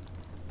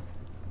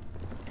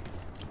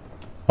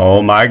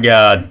 Oh my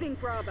god. Losing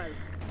Bravo.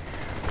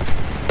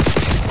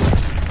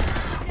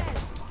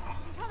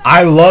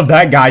 I love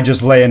that guy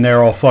just laying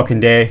there all fucking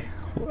day.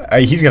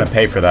 He's gonna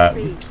pay for that.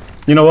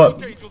 You know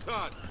what? Angel's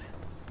hot.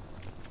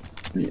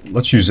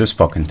 Let's use this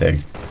fucking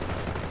thing.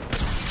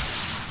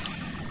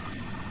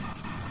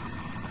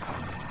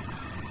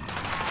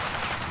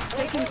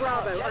 Taking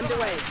Bravo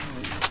underway.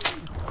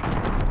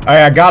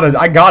 I got it,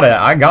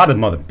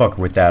 motherfucker,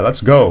 with that.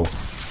 Let's go.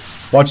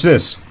 Watch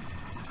this.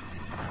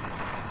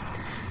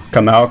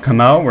 Come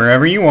out,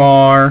 wherever you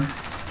are.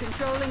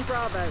 Controlling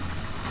Bravo.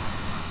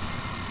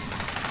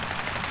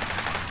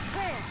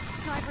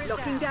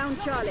 Locking down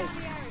Charlie.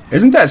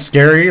 Isn't that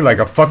scary? Like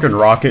a fucking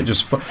rocket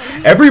just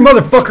every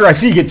motherfucker I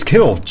see gets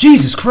killed.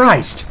 Jesus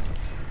Christ.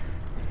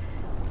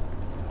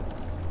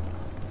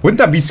 Wouldn't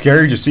that be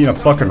scary just seeing a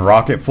fucking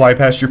rocket fly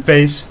past your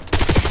face?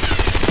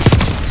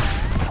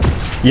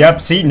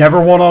 Yep, see, never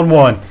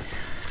one-on-one.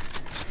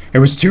 It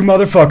was 2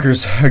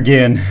 motherfuckers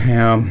again.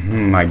 Oh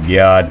my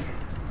god.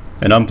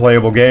 An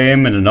unplayable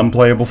game and an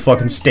unplayable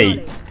fucking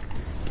state.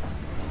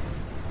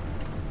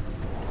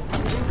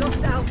 Lost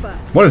Alpha.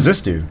 What does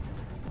this do?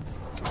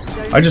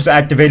 I just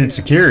activated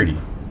security.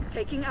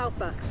 Taking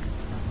Alpha.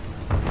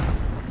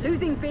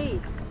 Losing B.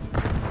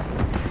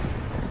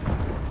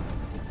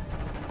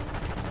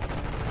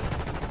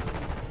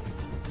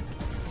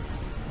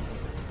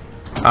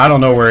 I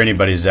don't know where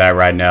anybody's at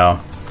right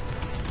now.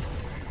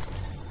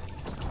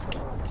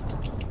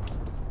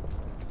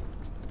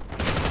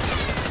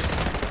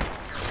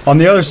 On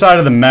the other side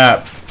of the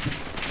map.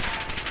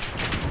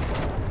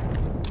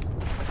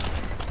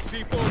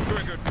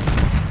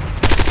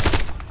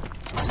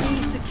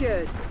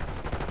 Secured.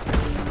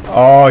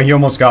 Oh, he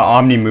almost got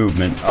Omni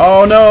movement.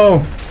 Oh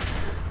no!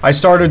 I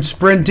started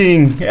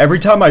sprinting. Every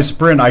time I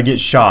sprint, I get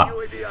shot.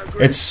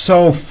 It's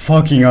so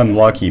fucking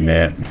unlucky,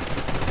 man.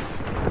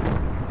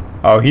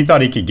 Oh, he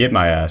thought he could get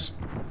my ass.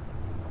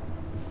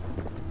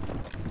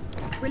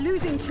 We're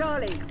losing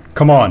Charlie.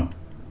 Come on.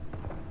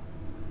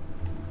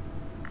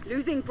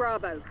 Losing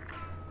Bravo.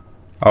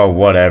 Oh,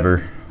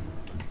 whatever.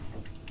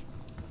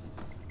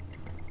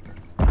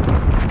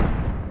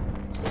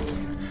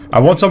 I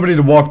want somebody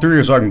to walk through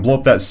here so I can blow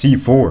up that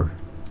C4.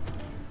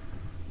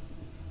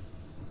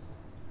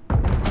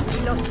 We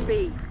lost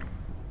B.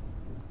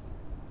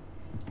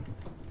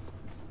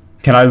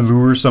 Can I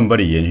lure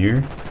somebody in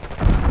here?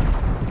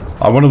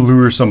 I want to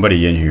lure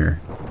somebody in here.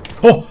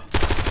 Oh!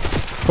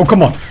 Oh,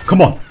 come on.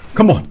 Come on.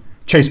 Come on.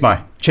 Chase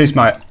my.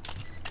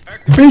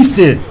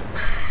 Beasted!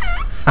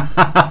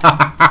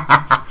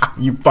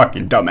 You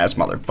fucking dumbass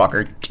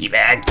motherfucker.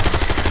 Teabag.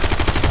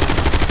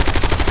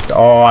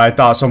 Oh, I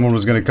thought someone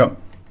was gonna come.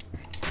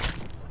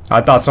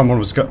 I thought someone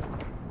was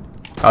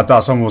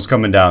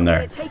coming down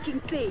there. We're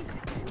taking C.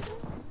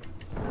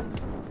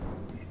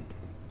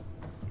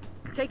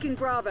 Taking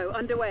Bravo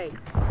underway.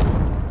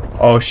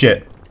 Oh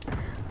shit.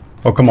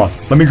 Oh, come on.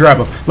 Let me grab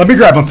him. Let me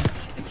grab him.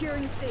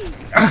 Securing C.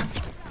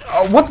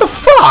 Oh, what the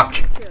fuck?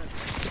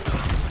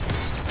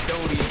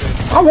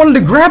 I wanted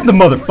to grab the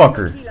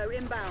motherfucker. Kilo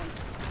inbound.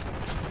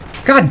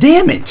 God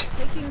damn it.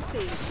 Taking C.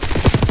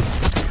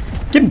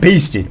 Get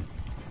beasted.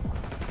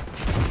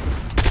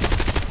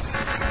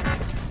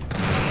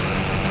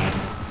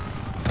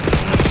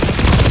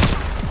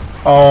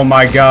 Oh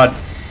my god.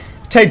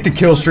 Take the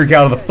kill streak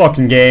out of the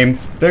fucking game.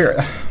 There.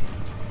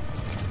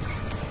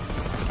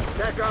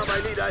 TACOM,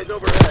 I need eyes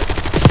overhead.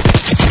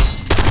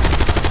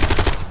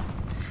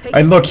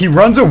 And look, he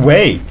runs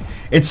away.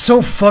 It's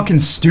so fucking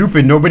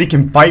stupid. Nobody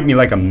can fight me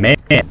like a man.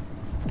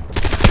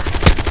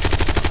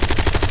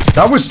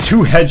 That was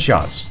 2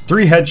 headshots.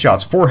 3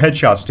 headshots. 4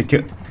 headshots to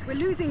kill. We're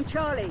losing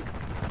Charlie.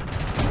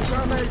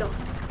 Bravo lost.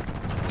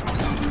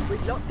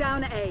 We've locked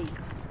down A.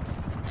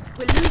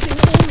 We're losing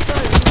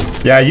all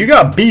zones. Yeah, you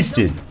got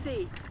beasted.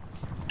 C.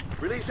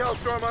 Release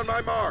Hellstorm on my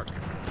mark.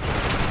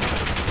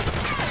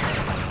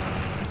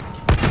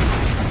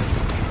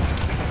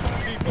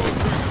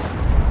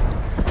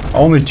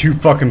 Only 2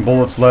 fucking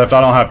bullets left.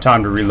 I don't have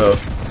time to reload.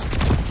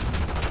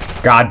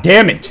 God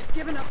damn it.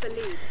 Giving up the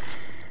lead.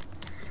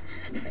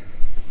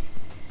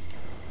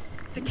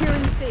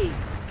 Securing C.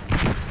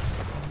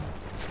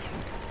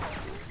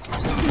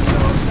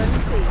 Control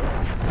zone C.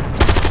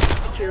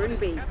 Securing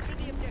B.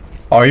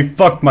 Oh, he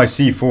fucked my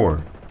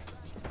C4.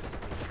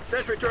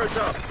 Sentry turrets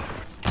up.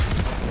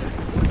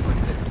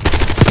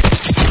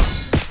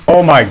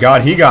 Oh my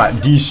god, he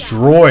got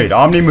destroyed.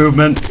 Omni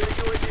movement. Getting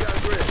UAV on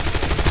grid.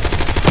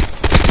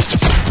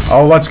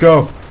 Oh, let's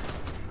go.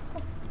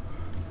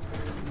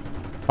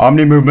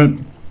 Omni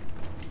movement.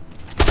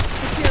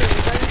 Securing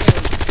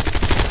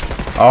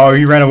zone Oh,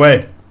 he ran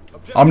away.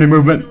 Omni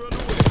movement.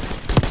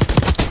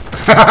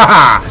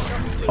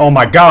 Oh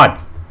my god.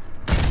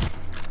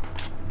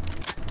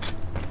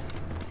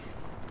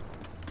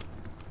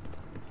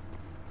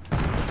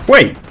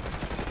 Wait.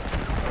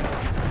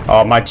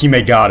 Oh, my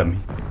teammate got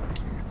him.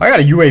 I got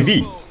a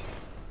UAV. A.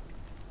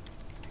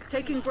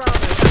 Taking Bravo.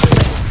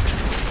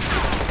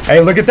 Hey,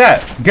 look at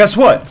that. Guess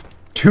what?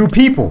 2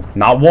 people,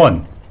 not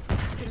 1.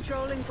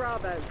 Controlling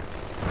Bravo.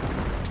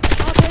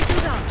 I'll take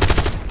it up.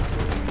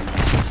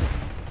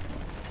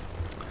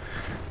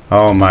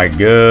 Oh my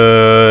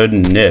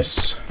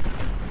goodness.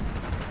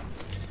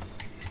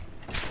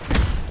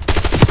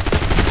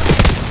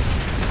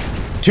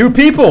 Two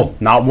people,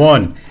 not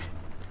 1.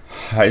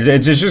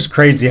 It's just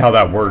crazy how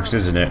that works,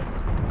 isn't it?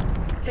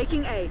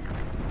 Taking A.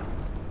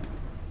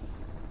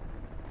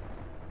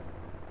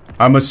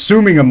 I'm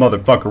assuming a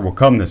motherfucker will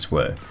come this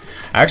way.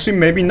 Actually,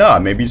 maybe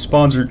not. Maybe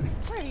spawns are...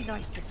 Really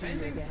nice to see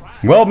you again.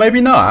 Well,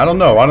 maybe not. I don't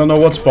know. I don't know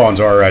what spawns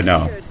are right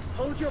now. Good.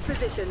 Hold your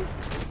positions.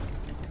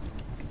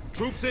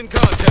 Troops in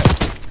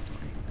contact.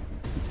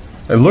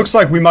 It looks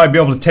like we might be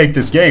able to take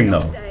this game,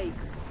 though. A.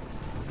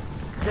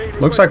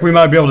 Looks like we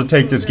might be able to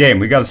take this game.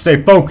 We gotta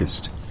stay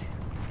focused.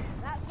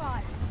 That's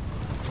fine.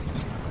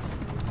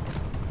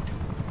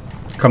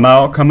 Come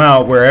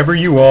out, wherever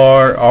you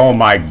are. Oh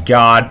my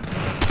god.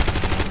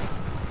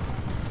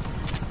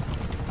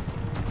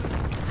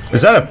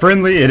 Is that a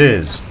friendly? It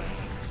is.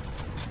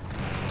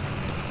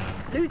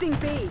 Losing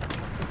B.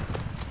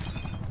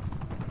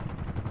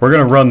 We're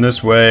gonna run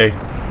this way.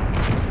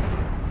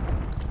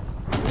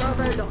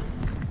 Bravo lost.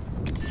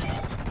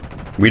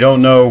 We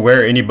don't know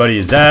where anybody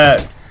is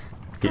at.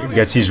 I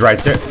guess he's right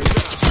there.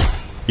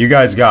 You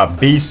guys got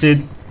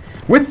beasted.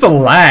 With the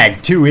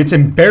lag, too. It's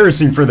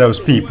embarrassing for those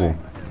people.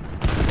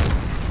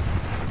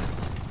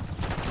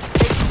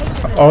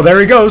 Oh, there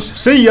he goes.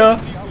 See ya.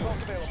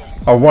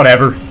 Oh,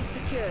 whatever.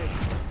 Secured.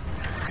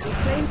 We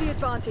claimed the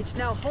advantage.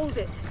 Now hold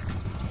it.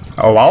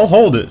 Oh, I'll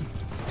hold it.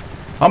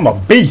 I'm a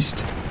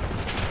beast.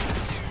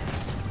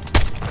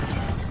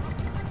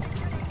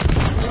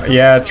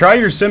 Yeah, try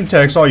your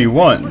Simtex all you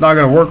want. Not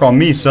gonna work on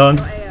me, son.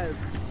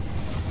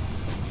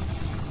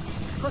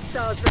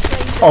 Hostiles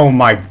reclaimed. Oh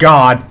my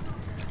god.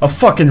 A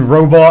fucking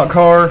robot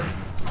car.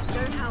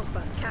 Zone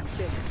Alpha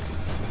captured.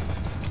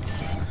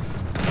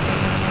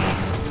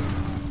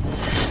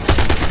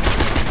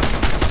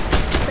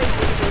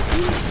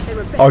 They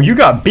were Oh, you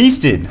got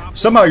beasted.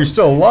 Somehow you're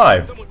still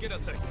alive.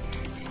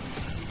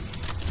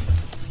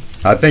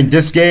 I think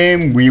this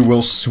game we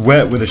will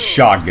sweat with a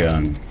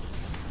shotgun.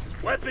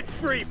 Weapons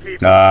free,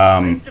 people.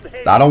 I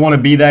don't want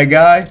to be that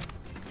guy.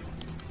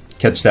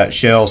 Catch that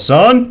shell,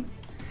 son.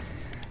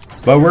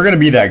 But we're gonna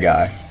be that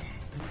guy.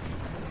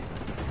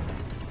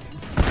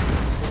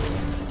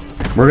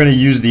 We're gonna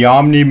use the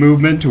Omni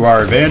movement to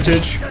our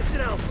advantage.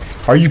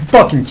 Are you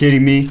fucking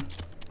kidding me?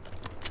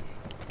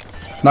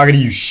 Not gonna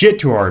use shit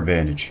to our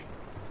advantage.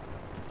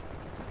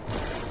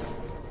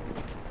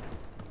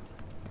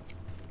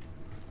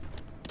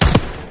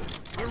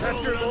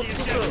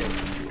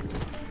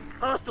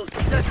 Hostiles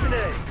contesting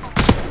A.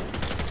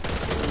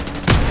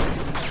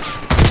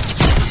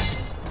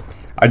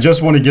 I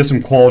just want to get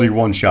some quality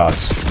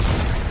one-shots.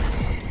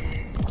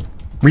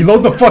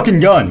 Reload the fucking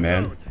gun,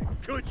 man.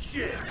 Good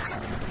shit.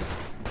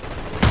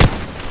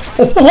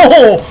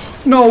 Oh,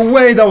 no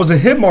way, that was a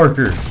hit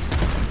marker.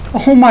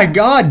 Oh my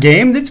god,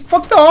 game.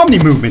 Fuck the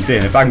Omni movement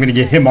then, if I'm gonna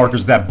get hit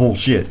markers with that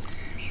bullshit.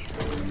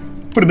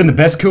 Would have been the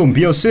best kill in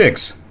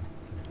BO6.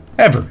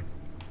 Ever.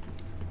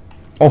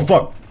 Oh,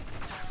 fuck.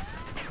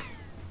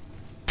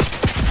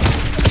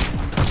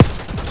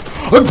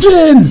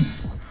 Again!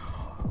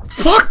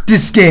 Fuck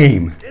this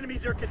game!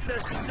 Enemies are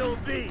contesting Zone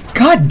B.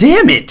 God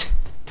damn it!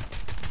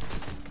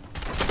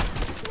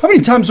 How many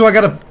times do I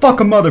gotta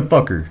fuck a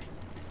motherfucker?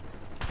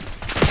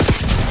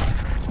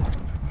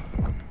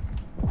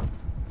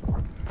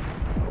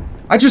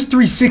 I just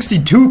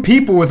 362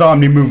 people with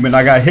Omni movement.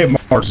 I got hit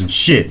marks and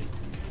shit.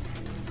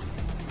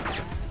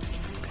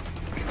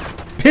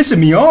 Pissing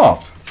me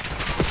off.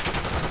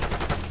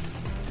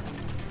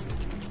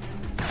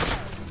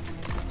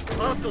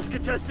 Hostiles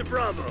contesting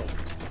Bravo.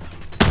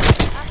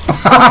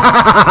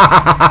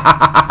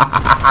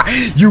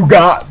 You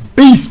got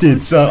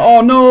beasted, son.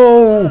 Oh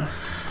no!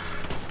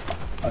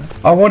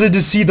 I wanted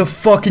to see the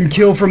fucking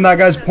kill from that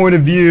guy's point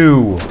of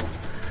view.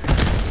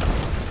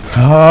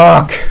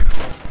 Fuck.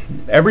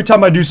 Every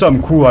time I do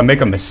something cool, I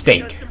make a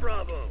mistake. Contesting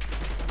Bravo.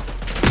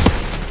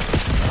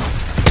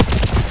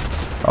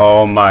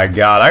 Oh my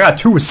god, I got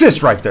 2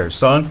 assists right there,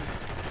 son.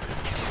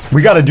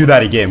 We gotta do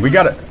that again. We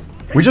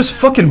just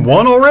fucking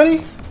won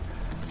already?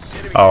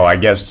 Oh, I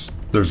guess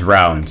there's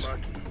rounds.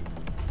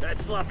 That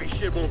sloppy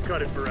shit won't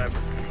cut it forever.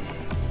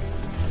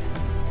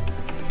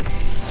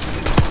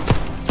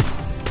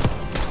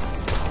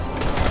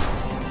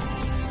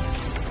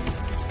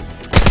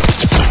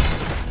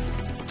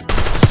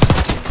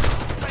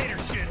 Later,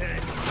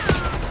 shithead.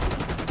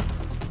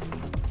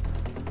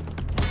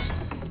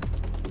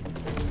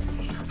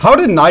 How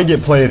didn't I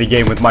get play of the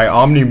game with my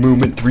Omni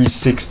Movement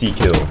 360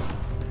 kill?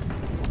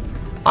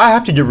 I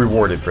have to get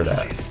rewarded for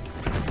that.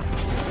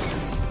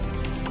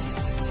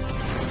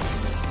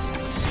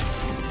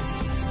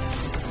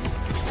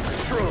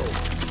 Control.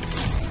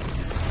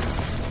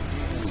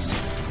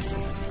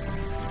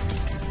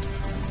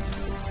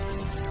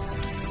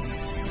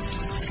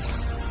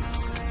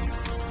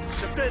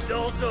 Defend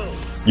all zones.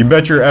 You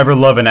bet your ever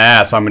loving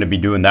ass I'm gonna be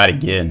doing that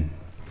again.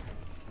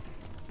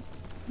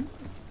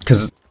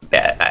 Cause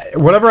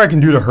whatever I can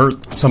do to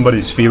hurt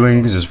somebody's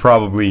feelings is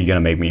probably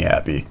gonna make me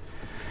happy.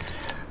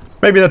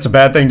 Maybe that's a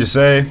bad thing to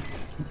say,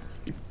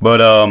 but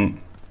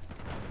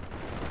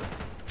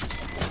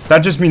that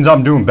just means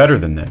I'm doing better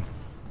than them.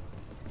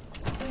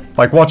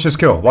 Like, watch this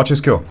kill, watch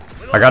this kill.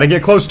 I gotta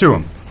get close to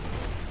him.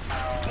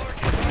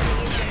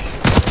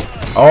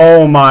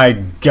 Oh my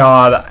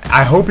god,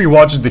 I hope he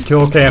watches the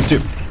kill cam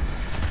too.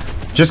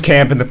 Just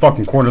camp in the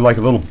fucking corner like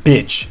a little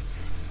bitch.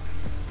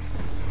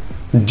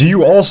 Do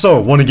you also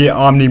want to get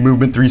Omni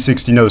Movement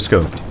 360 no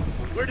scoped?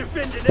 We're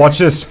defending. Watch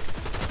this. You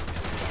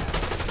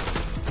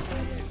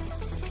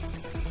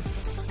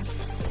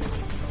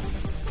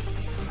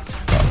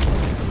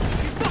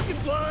fucking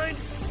blind.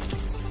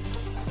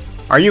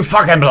 Are you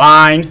fucking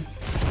blind?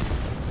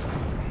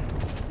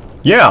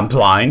 Yeah, I'm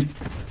blind.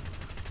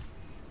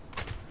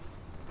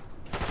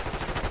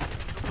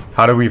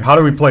 How do we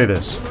play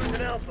this?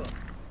 Losing Alpha.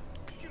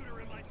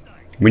 Shooter in my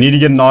sight. We need to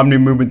get an Omni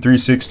Movement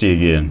 360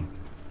 again.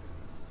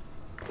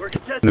 We're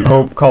contesting. And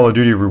hope Call of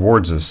Duty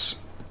rewards us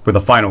with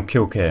a final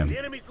kill cam. The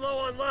enemy's low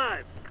on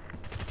lives.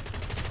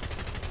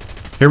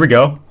 Here we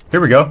go. Here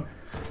we go.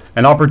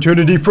 An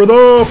opportunity for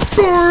the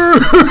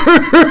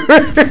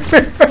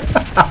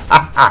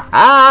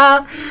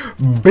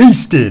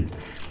beasted.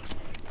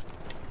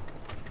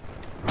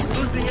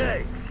 Losing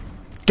A.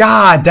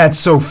 God, that's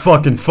so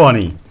fucking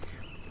funny.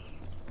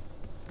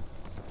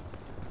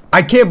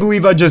 I can't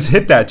believe I just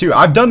hit that too.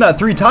 I've done that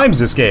 3 times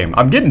this game.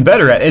 I'm getting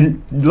better at it.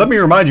 And let me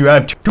remind you, I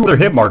have 2 other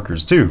hit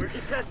markers too.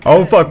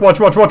 Oh fuck, watch.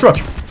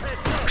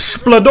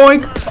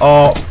 Spladoink!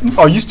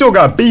 Oh, you still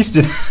got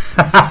beasted.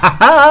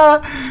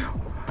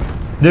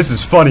 This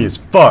is funny as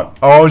fuck.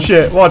 Oh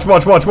shit, watch.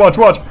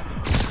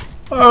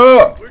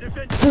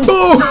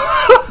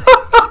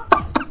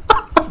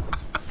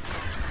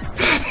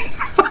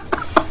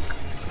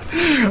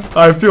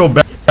 I feel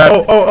bad.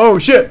 Oh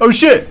shit.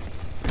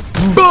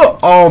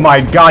 Oh my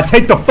god,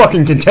 take the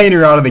fucking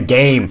container out of the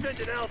game.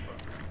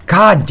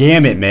 God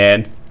damn it,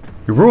 man.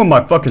 You ruined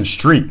my fucking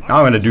streak. Now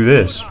I'm gonna do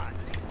this.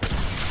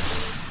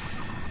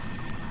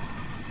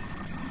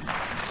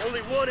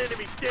 Only one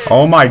enemy standing.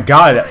 Oh my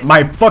god,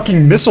 my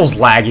fucking missile's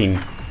lagging.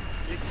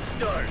 You can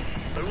start,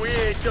 but we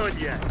ain't done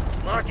yet.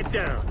 Lock it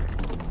down.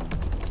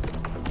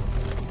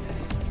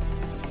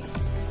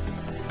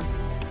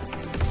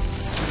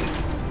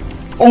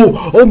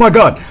 Oh my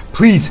god.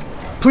 Please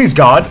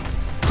God.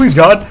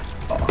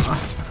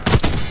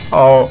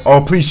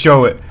 Oh, please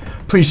show it.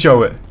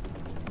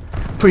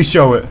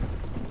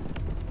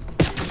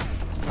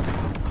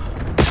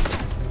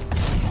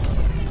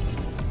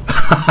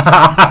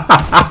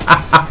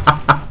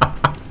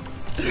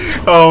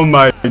 Oh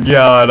my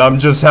god, I'm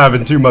just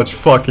having too much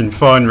fucking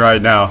fun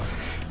right now.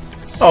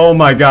 Oh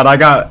my god, I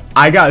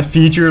got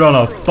featured on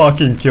a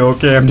fucking kill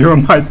cam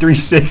doing my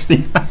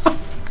 360.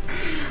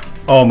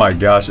 Oh my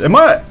gosh,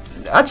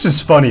 that's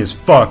just funny as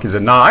fuck, is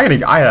it not?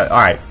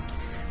 Alright.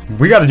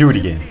 We gotta do it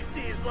again.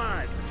 DC is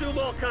live. Assume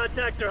all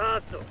contacts are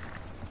hostile.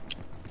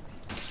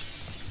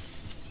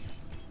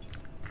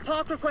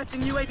 Park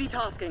requesting UAV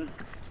tasking.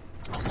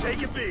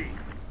 Take a B.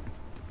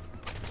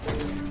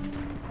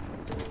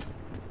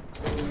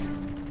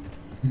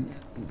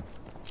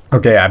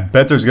 Okay, I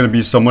bet there's gonna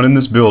be someone in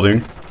this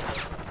building.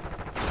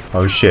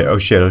 Oh shit.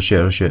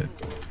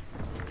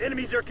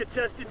 Enemies are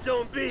contested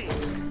zone B.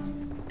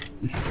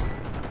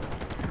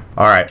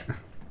 Alright.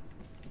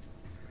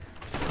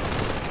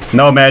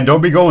 No, man,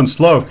 don't be going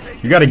slow.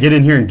 You gotta get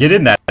in here and get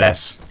in that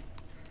ass.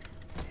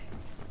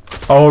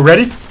 Oh,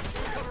 ready?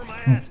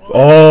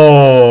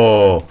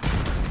 Oh.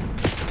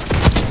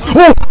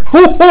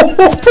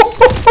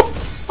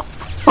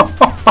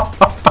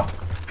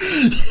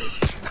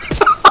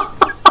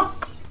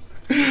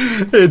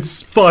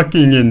 It's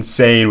fucking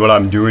insane what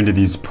I'm doing to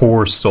these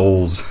poor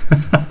souls.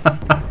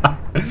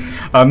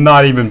 I'm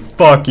not even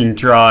fucking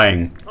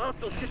trying.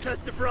 Hostiles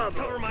contested Bravo.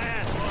 Cover my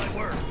ass while I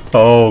work.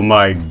 Oh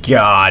my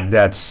god,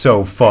 that's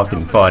so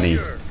fucking funny.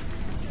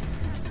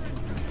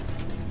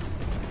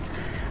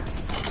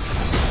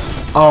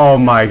 Oh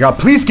my god,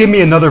 please give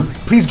me another,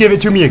 please give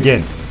it to me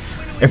again.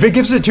 If it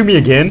gives it to me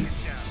again,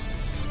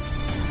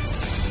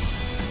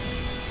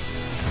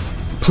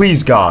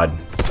 please God.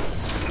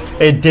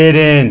 It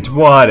didn't,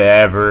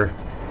 whatever.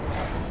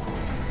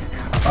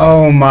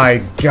 Oh my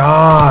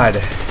god.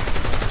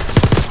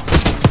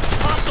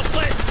 Hostile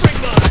plant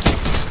spring mine.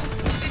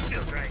 It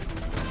feels right.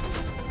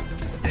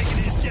 Taking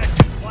the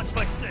objective. Watch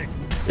my 6.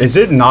 Is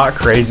it not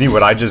crazy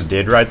what I just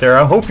did right there?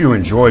 I hope you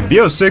enjoyed.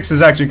 BO6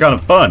 is actually kind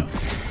of fun.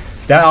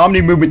 That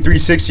Omni Movement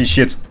 360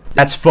 shit's,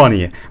 that's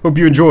funny. Hope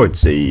you enjoyed.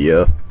 See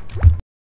ya.